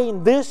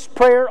praying this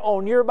prayer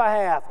on your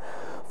behalf.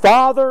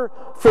 Father,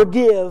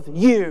 forgive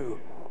you.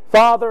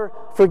 Father,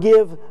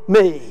 forgive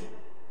me.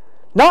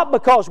 Not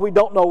because we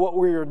don't know what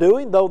we are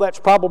doing, though that's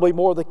probably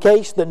more the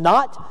case than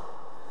not.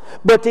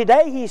 But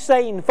today He's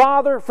saying,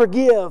 Father,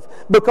 forgive,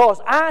 because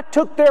I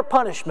took their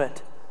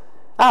punishment.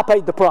 I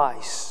paid the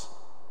price.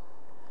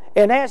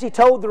 And as He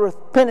told the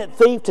repentant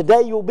thief,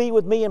 today you'll be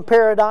with me in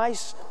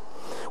paradise.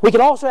 We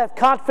can also have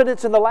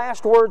confidence in the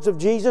last words of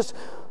Jesus,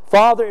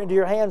 Father, into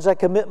your hands I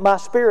commit my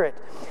spirit.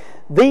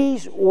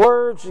 These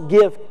words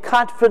give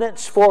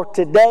confidence for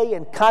today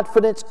and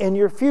confidence in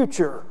your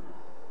future.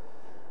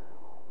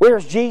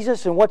 Where's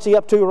Jesus and what's He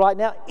up to right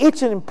now?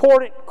 It's an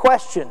important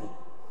question.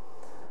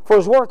 For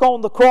His work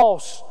on the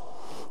cross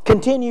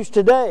continues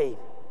today,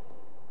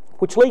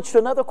 which leads to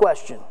another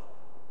question.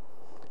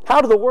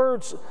 How do the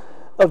words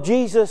of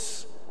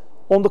Jesus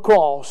on the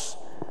cross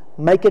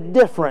make a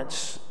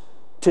difference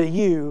to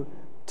you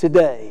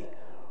today,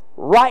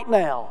 right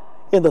now,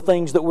 in the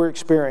things that we're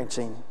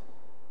experiencing?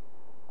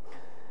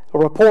 A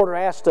reporter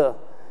asked a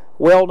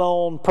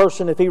well-known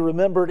person if he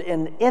remembered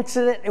an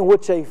incident in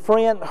which a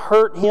friend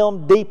hurt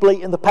him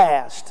deeply in the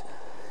past.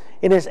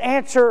 And his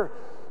answer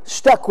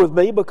stuck with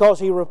me because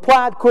he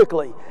replied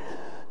quickly,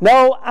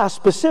 "No, I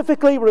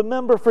specifically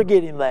remember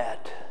forgetting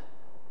that."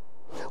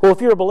 Well,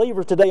 if you're a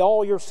believer today,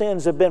 all your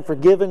sins have been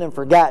forgiven and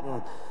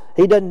forgotten.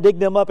 He doesn't dig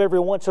them up every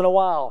once in a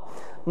while.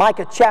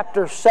 Micah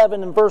chapter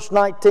 7 and verse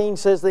 19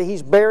 says that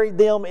He's buried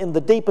them in the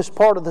deepest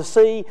part of the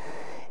sea,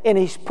 and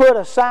He's put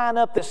a sign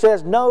up that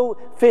says, "No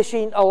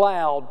fishing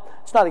allowed."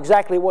 It's not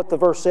exactly what the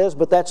verse says,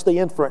 but that's the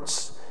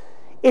inference.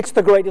 It's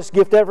the greatest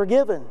gift ever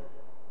given.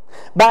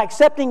 By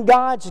accepting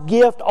God's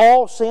gift,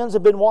 all sins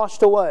have been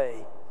washed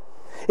away.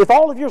 If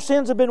all of your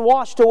sins have been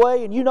washed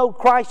away and you know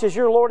Christ as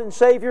your Lord and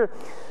Savior,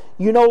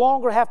 you no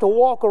longer have to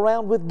walk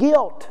around with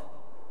guilt.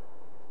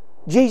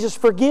 Jesus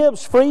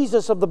forgives, frees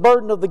us of the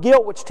burden of the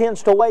guilt which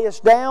tends to weigh us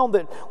down,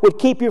 that would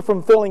keep you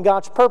from fulfilling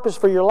God's purpose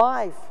for your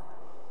life.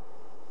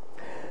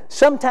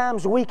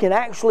 Sometimes we can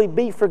actually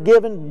be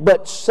forgiven,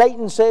 but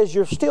Satan says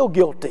you're still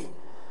guilty.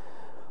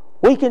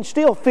 We can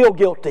still feel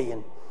guilty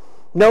and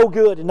no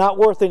good and not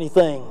worth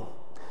anything.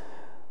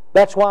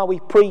 That's why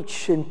we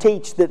preach and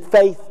teach that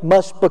faith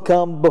must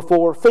become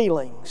before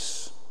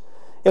feelings.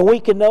 And we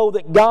can know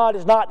that God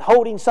is not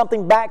holding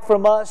something back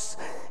from us.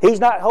 He's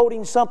not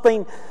holding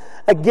something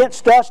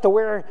against us to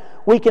where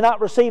we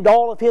cannot receive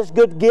all of His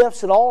good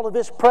gifts and all of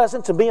His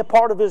presence and be a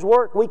part of His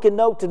work. We can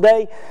know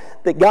today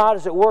that God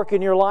is at work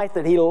in your life,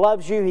 that He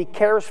loves you, He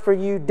cares for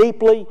you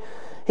deeply.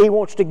 He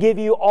wants to give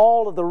you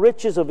all of the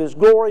riches of His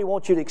glory. He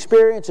wants you to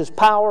experience His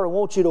power and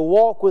wants you to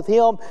walk with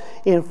Him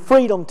in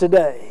freedom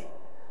today.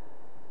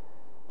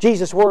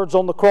 Jesus' words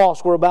on the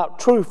cross were about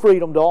true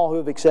freedom to all who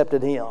have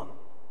accepted Him.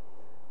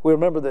 We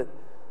remember that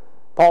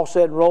Paul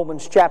said in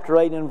Romans chapter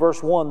 8 and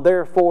verse 1,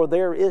 "Therefore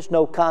there is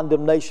no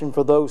condemnation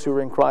for those who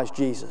are in Christ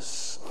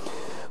Jesus."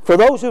 For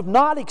those who have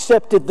not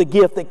accepted the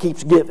gift that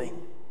keeps giving,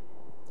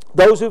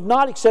 those who have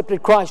not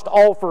accepted Christ's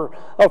offer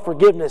of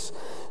forgiveness,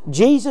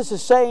 Jesus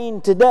is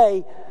saying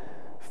today,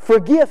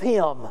 forgive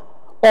him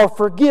or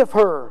forgive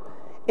her.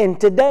 And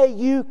today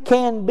you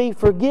can be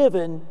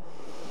forgiven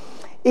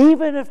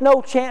even if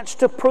no chance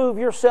to prove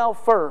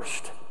yourself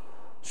first.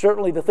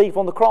 Certainly the thief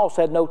on the cross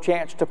had no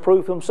chance to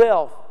prove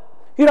himself.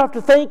 You don't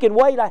have to think and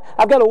wait,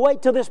 I've got to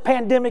wait till this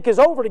pandemic is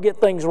over to get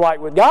things right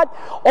with God,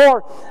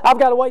 or I've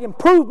got to wait and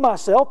prove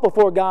myself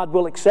before God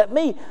will accept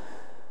me.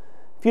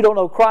 If you don't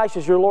know Christ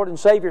as your Lord and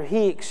Savior,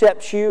 He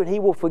accepts you and He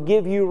will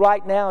forgive you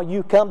right now.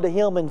 You come to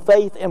Him in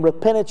faith and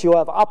repentance. You'll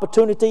have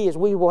opportunity, as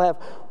we will have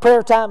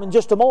prayer time in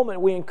just a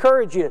moment. We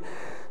encourage you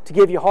to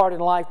give your heart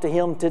and life to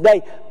Him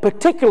today,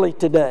 particularly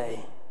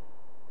today.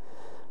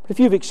 But if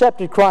you've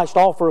accepted Christ's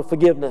offer of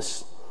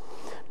forgiveness,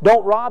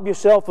 don't rob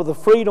yourself of the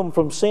freedom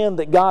from sin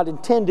that God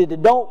intended.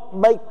 And don't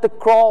make the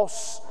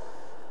cross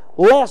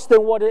less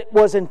than what it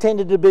was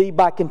intended to be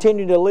by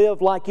continuing to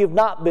live like you've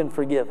not been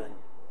forgiven.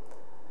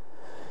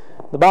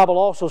 The Bible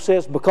also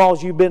says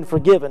because you've been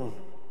forgiven,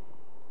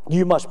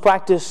 you must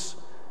practice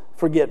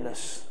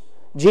forgiveness.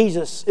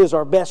 Jesus is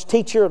our best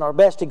teacher and our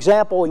best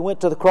example. He went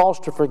to the cross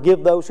to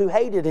forgive those who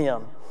hated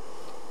Him.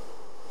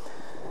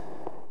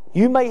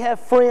 You may have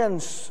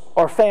friends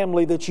or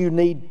family that you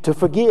need to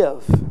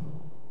forgive.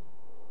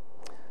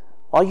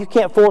 While you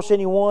can't force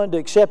anyone to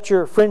accept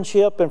your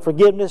friendship and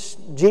forgiveness,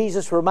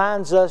 Jesus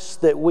reminds us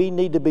that we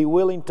need to be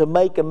willing to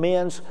make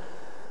amends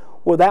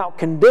without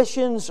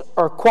conditions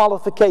or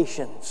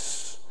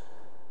qualifications.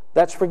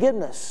 That's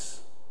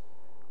forgiveness.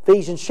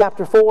 Ephesians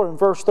chapter 4 and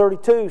verse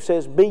 32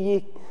 says,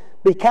 Be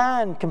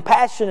kind,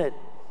 compassionate,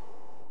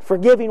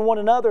 forgiving one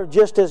another,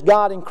 just as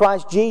God in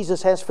Christ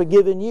Jesus has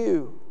forgiven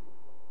you.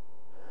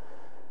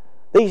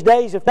 These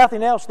days, if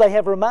nothing else, they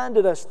have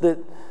reminded us that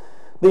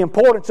the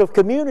importance of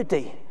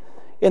community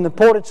and the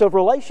importance of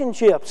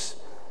relationships.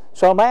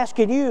 So I'm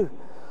asking you,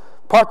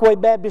 Parkway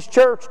Baptist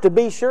Church, to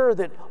be sure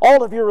that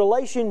all of your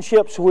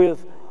relationships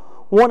with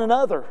one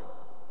another,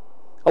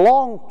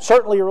 along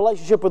certainly your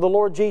relationship with the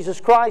Lord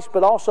Jesus Christ,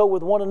 but also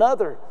with one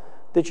another,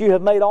 that you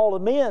have made all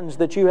amends,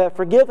 that you have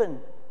forgiven,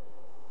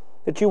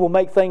 that you will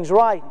make things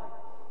right.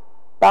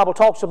 The Bible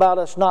talks about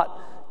us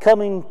not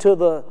coming to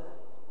the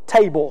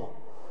table.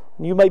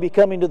 You may be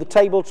coming to the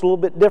table, it's a little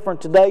bit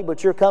different today,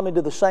 but you're coming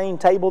to the same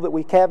table that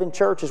we have in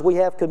church as we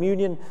have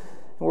communion, and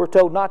we're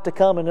told not to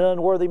come in an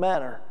unworthy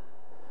manner.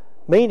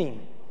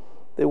 Meaning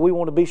that we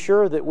want to be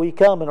sure that we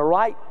come in a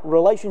right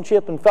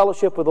relationship and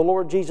fellowship with the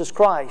Lord Jesus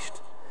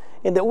Christ,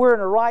 and that we're in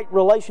a right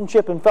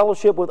relationship and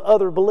fellowship with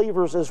other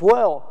believers as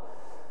well.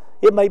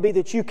 It may be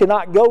that you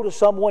cannot go to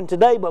someone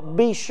today, but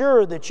be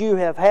sure that you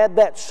have had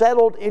that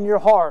settled in your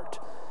heart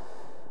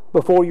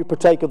before you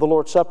partake of the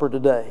Lord's Supper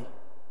today.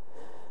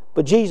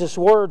 But Jesus'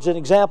 words and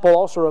example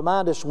also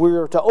remind us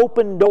we're to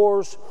open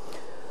doors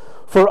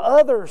for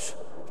others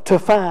to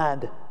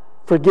find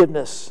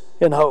forgiveness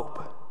and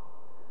hope.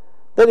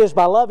 That is,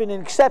 by loving and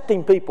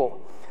accepting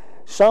people,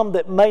 some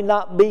that may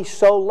not be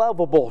so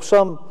lovable,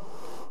 some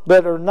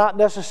that are not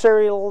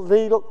necessarily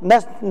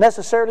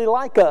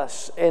like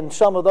us, and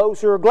some of those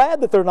who are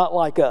glad that they're not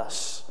like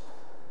us.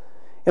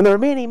 And there are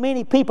many,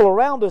 many people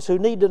around us who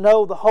need to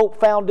know the hope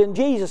found in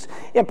Jesus.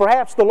 And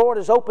perhaps the Lord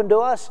has opened to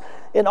us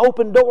an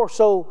open door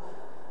so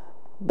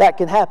that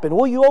can happen.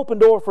 Will you open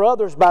door for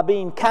others by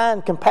being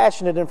kind,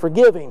 compassionate, and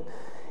forgiving?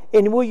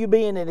 And will you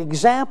be an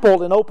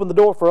example and open the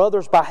door for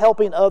others by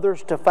helping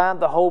others to find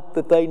the hope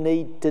that they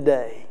need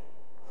today?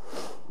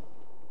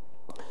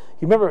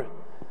 You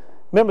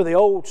remember the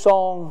old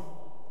song,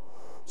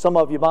 some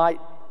of you might,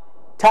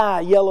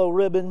 Tie a Yellow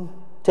Ribbon,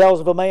 tells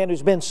of a man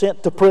who's been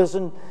sent to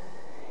prison.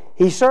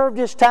 He served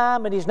his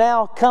time and he's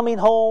now coming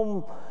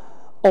home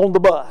on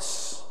the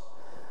bus.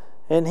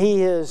 And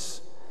he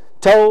has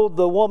told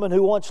the woman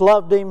who once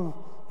loved him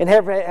and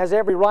has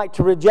every right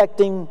to reject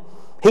him,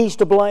 he's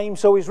to blame.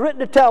 So he's written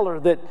to tell her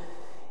that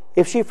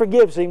if she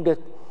forgives him, to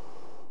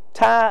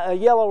tie a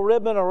yellow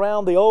ribbon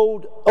around the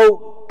old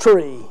oak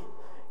tree.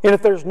 And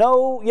if there's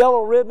no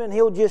yellow ribbon,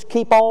 he'll just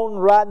keep on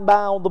riding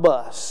by on the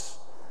bus.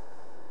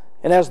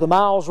 And as the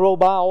miles roll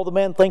by, all the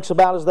man thinks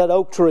about is that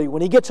oak tree.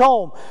 When he gets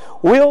home,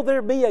 will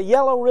there be a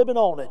yellow ribbon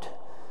on it?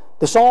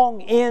 The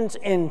song ends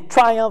in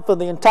triumph and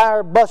the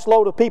entire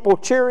busload of people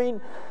cheering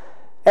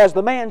as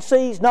the man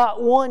sees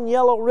not one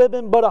yellow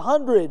ribbon, but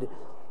 100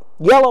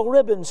 yellow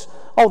ribbons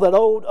on that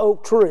old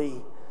oak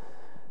tree.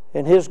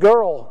 And his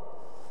girl,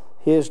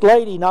 his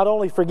lady, not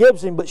only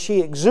forgives him, but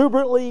she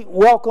exuberantly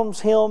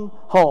welcomes him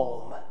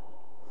home.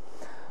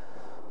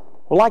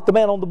 Well, like the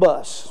man on the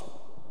bus,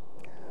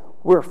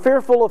 we're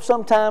fearful of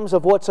sometimes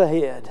of what's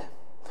ahead.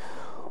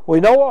 We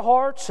know our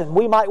hearts, and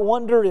we might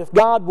wonder if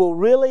God will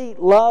really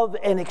love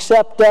and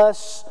accept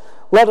us,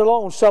 let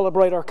alone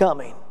celebrate our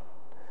coming.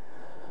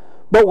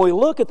 But when we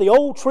look at the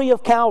old tree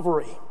of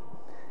Calvary,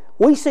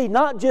 we see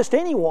not just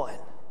anyone,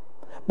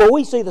 but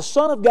we see the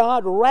Son of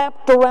God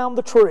wrapped around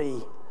the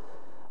tree,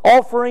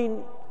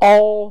 offering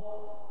all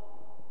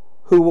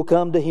who will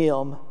come to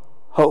Him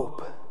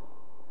hope.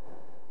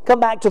 Come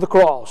back to the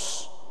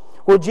cross,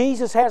 where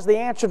Jesus has the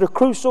answer to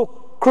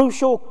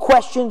crucial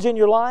questions in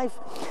your life.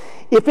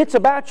 If it's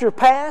about your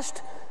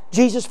past,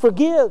 Jesus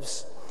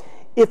forgives.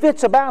 If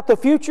it's about the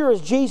future,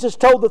 as Jesus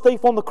told the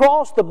thief on the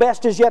cross, the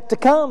best is yet to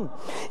come.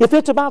 If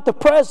it's about the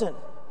present,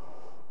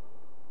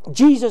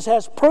 Jesus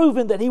has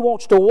proven that He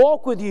wants to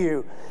walk with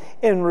you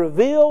and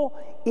reveal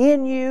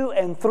in you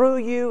and through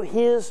you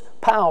His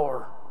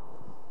power.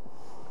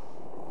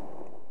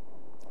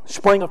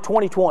 Spring of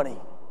 2020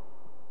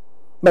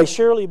 may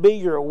surely be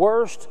your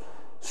worst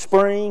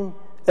spring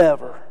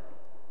ever.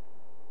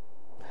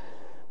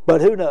 But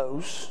who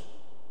knows?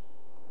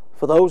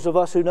 For those of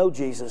us who know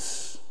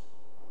Jesus,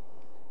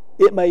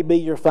 it may be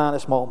your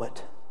finest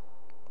moment.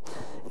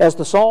 As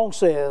the song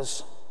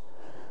says,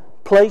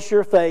 place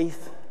your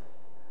faith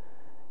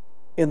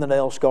in the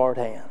nail-scarred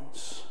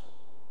hands.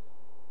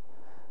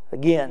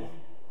 Again,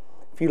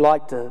 if you'd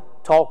like to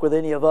talk with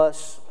any of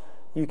us,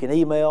 you can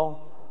email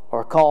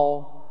or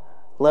call.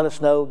 Let us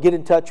know. Get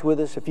in touch with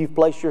us. If you've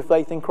placed your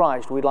faith in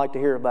Christ, we'd like to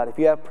hear about it. If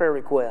you have prayer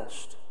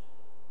requests,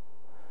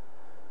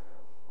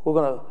 we're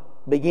going to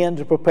begin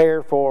to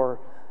prepare for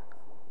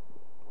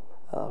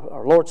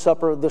our Lord's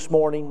Supper this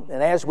morning.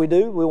 And as we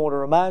do, we want to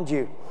remind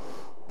you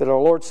that our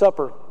Lord's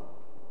Supper,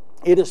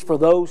 it is for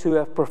those who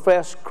have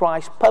professed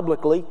Christ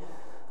publicly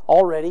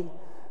already.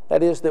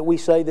 That is, that we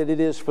say that it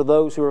is for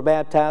those who are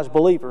baptized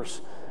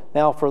believers.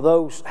 Now, for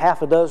those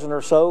half a dozen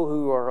or so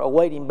who are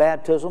awaiting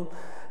baptism,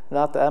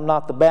 I'm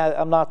not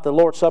the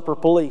Lord's Supper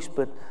police,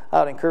 but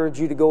I'd encourage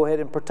you to go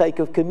ahead and partake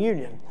of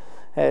communion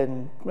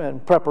and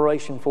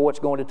preparation for what's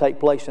going to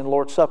take place in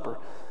Lord's Supper.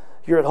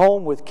 You're at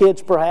home with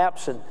kids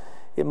perhaps, and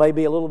it may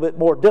be a little bit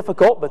more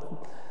difficult,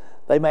 but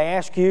they may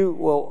ask you,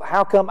 well,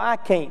 how come I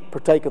can't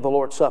partake of the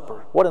Lord's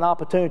Supper? What an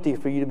opportunity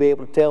for you to be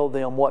able to tell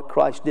them what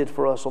Christ did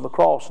for us on the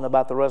cross and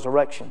about the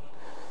resurrection.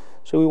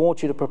 So we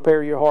want you to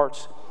prepare your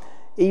hearts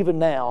even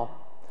now.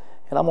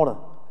 And I'm going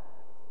to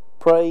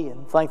pray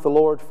and thank the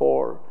Lord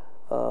for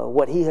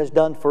what He has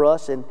done for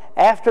us. And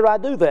after I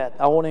do that,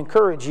 I want to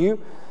encourage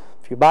you.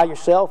 If you're by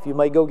yourself, you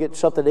may go get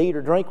something to eat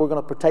or drink. We're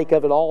going to partake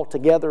of it all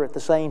together at the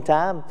same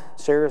time.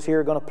 Sarah's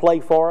here going to play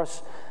for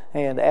us.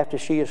 And after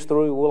she is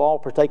through, we'll all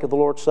partake of the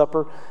Lord's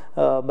Supper.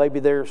 Maybe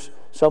there's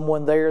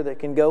someone there that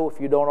can go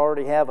if you don't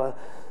already have a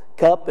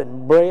cup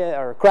and bread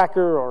or a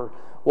cracker or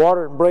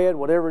water and bread,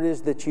 whatever it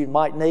is that you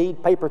might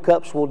need. Paper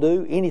cups will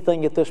do.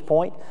 Anything at this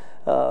point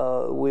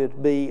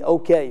would be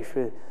okay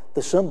for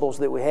the symbols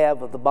that we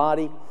have of the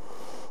body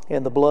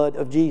and the blood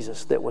of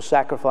Jesus that was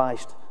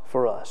sacrificed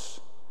for us.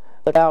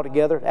 Let's bow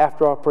together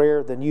after our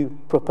prayer, then you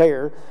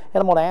prepare.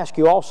 And I'm going to ask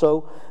you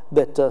also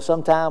that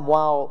sometime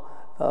while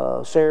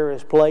Sarah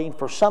is playing,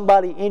 for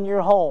somebody in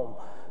your home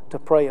to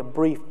pray a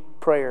brief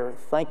prayer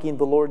thanking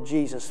the Lord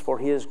Jesus for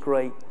His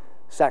great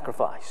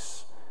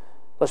sacrifice.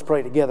 Let's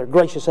pray together.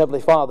 Gracious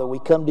Heavenly Father, we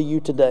come to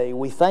you today.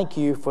 We thank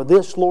you for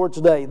this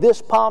Lord's Day,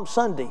 this Palm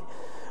Sunday.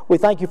 We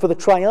thank you for the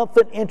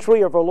triumphant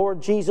entry of our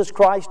Lord Jesus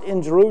Christ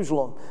in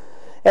Jerusalem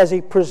as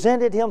He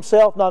presented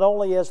Himself not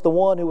only as the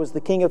one who was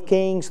the King of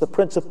Kings, the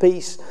Prince of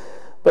Peace,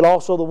 but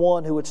also the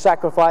one who would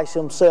sacrifice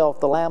Himself,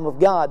 the Lamb of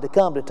God, to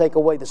come to take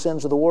away the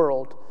sins of the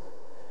world.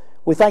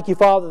 We thank you,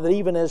 Father, that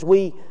even as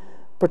we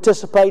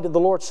participate in the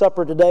Lord's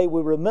Supper today,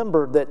 we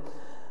remember that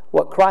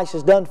what Christ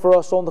has done for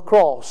us on the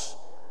cross,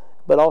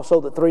 but also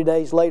that 3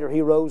 days later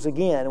He rose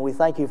again. And we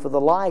thank you for the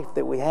life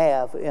that we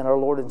have in our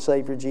Lord and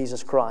Savior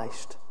Jesus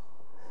Christ.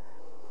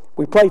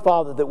 We pray,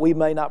 Father, that we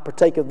may not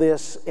partake of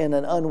this in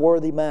an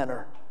unworthy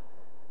manner.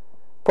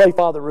 Pray,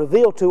 Father,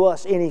 reveal to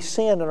us any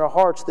sin in our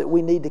hearts that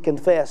we need to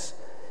confess,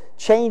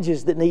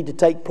 changes that need to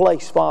take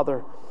place,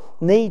 Father,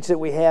 needs that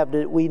we have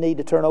that we need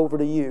to turn over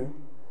to you.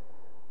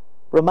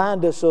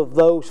 Remind us of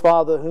those,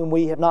 Father, whom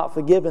we have not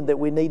forgiven that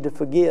we need to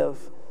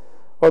forgive,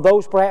 or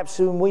those perhaps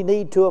whom we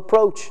need to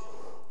approach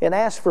and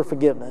ask for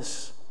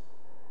forgiveness.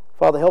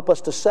 Father, help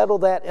us to settle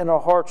that in our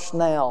hearts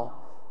now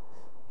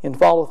and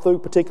follow through,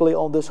 particularly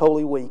on this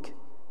Holy Week.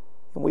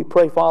 And we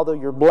pray, Father,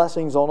 your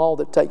blessings on all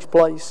that takes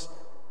place.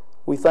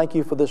 We thank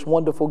you for this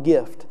wonderful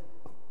gift.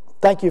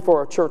 Thank you for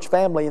our church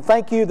family, and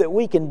thank you that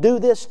we can do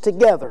this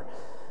together,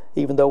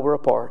 even though we're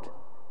apart.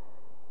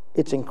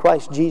 It's in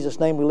Christ Jesus'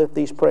 name we lift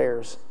these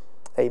prayers.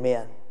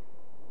 Amen.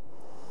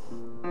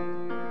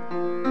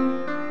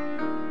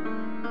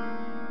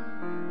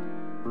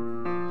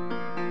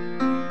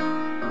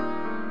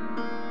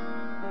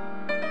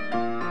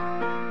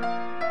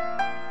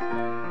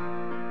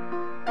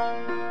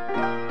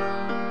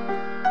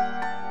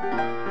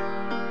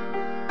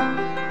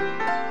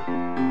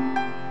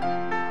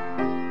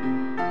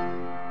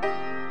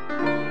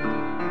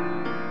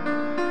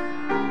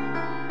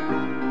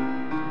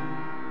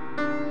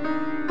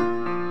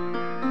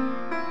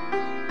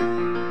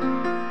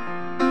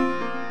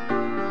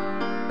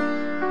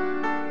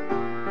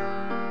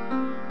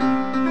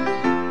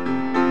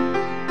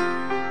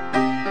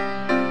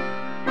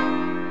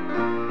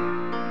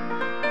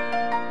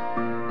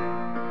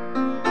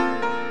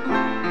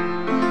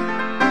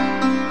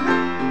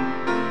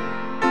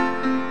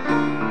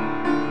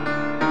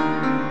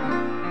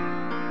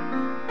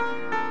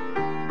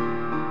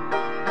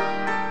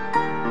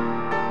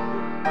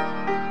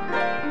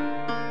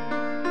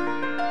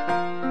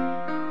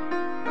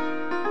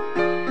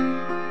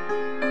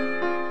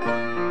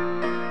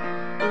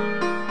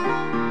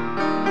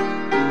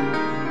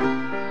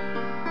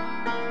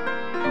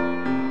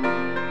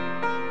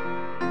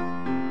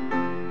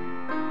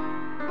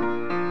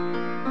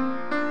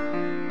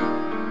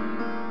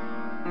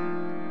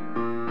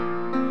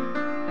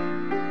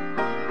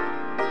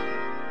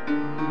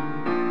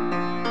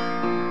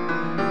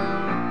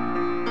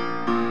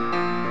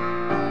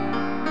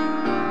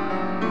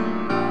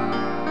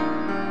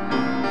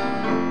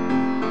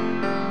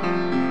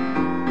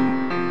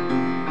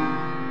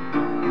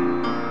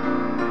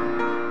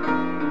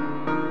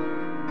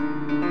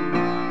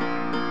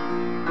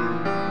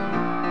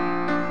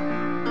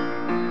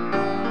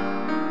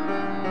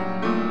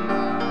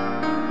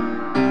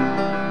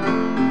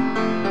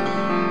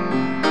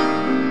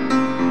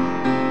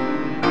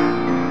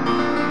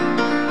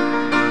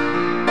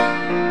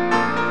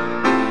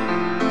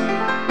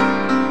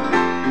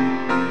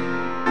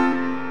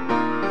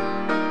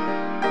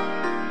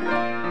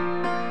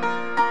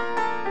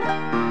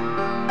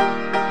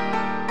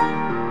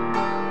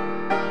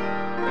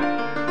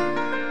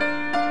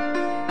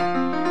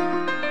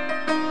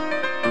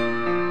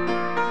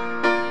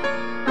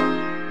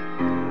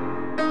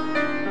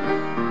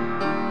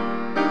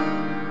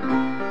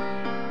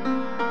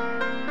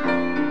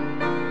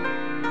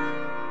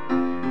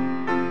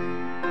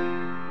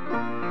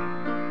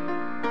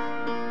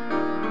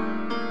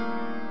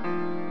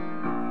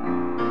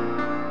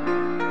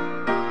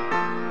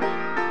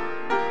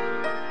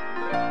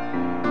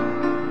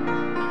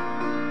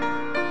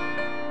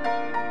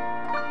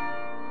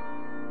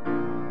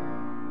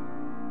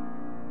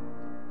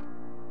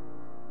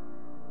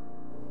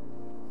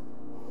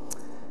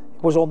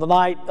 was on the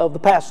night of the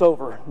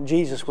Passover.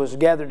 Jesus was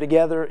gathered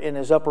together in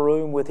his upper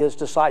room with his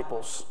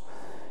disciples.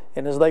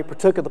 And as they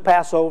partook of the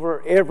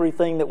Passover,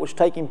 everything that was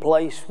taking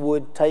place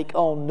would take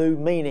on new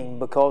meaning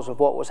because of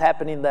what was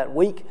happening that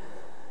week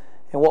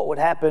and what would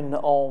happen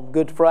on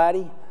Good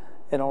Friday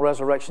and on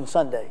Resurrection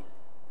Sunday.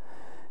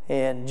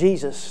 And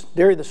Jesus,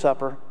 during the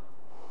supper,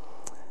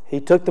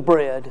 he took the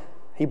bread,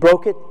 he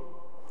broke it,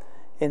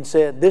 and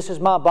said, "This is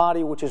my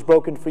body which is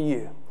broken for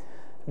you.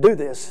 Do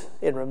this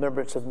in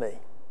remembrance of me."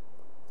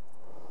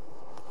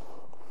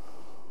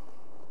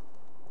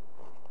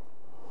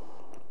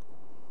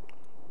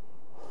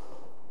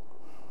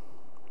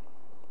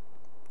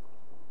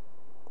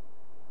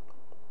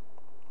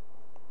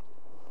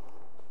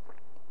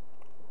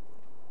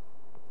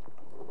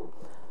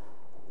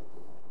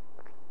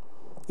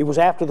 It was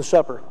after the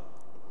supper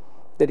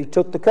that he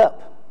took the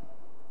cup.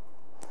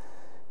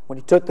 When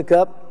he took the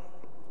cup,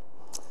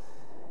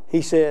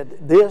 he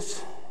said,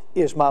 "This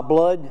is my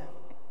blood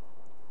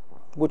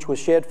which was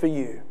shed for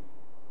you.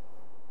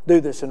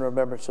 Do this in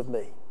remembrance of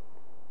me."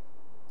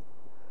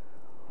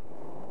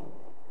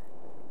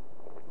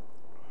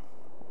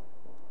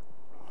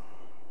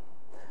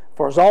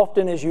 For as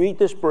often as you eat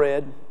this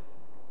bread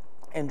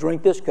and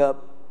drink this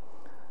cup,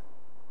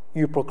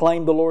 you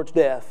proclaim the Lord's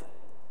death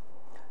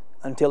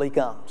until he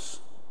comes.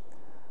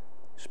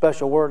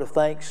 Special word of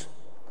thanks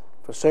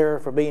for Sarah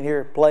for being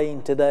here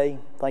playing today.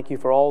 Thank you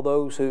for all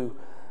those who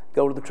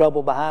go to the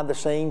trouble behind the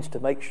scenes to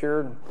make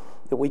sure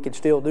that we can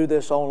still do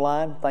this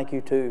online. Thank you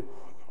to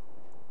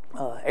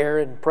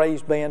Aaron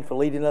Praise Band for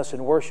leading us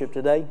in worship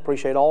today.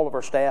 Appreciate all of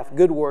our staff.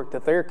 Good work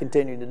that they're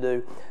continuing to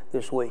do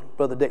this week.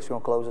 Brother Dick's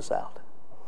going to close us out.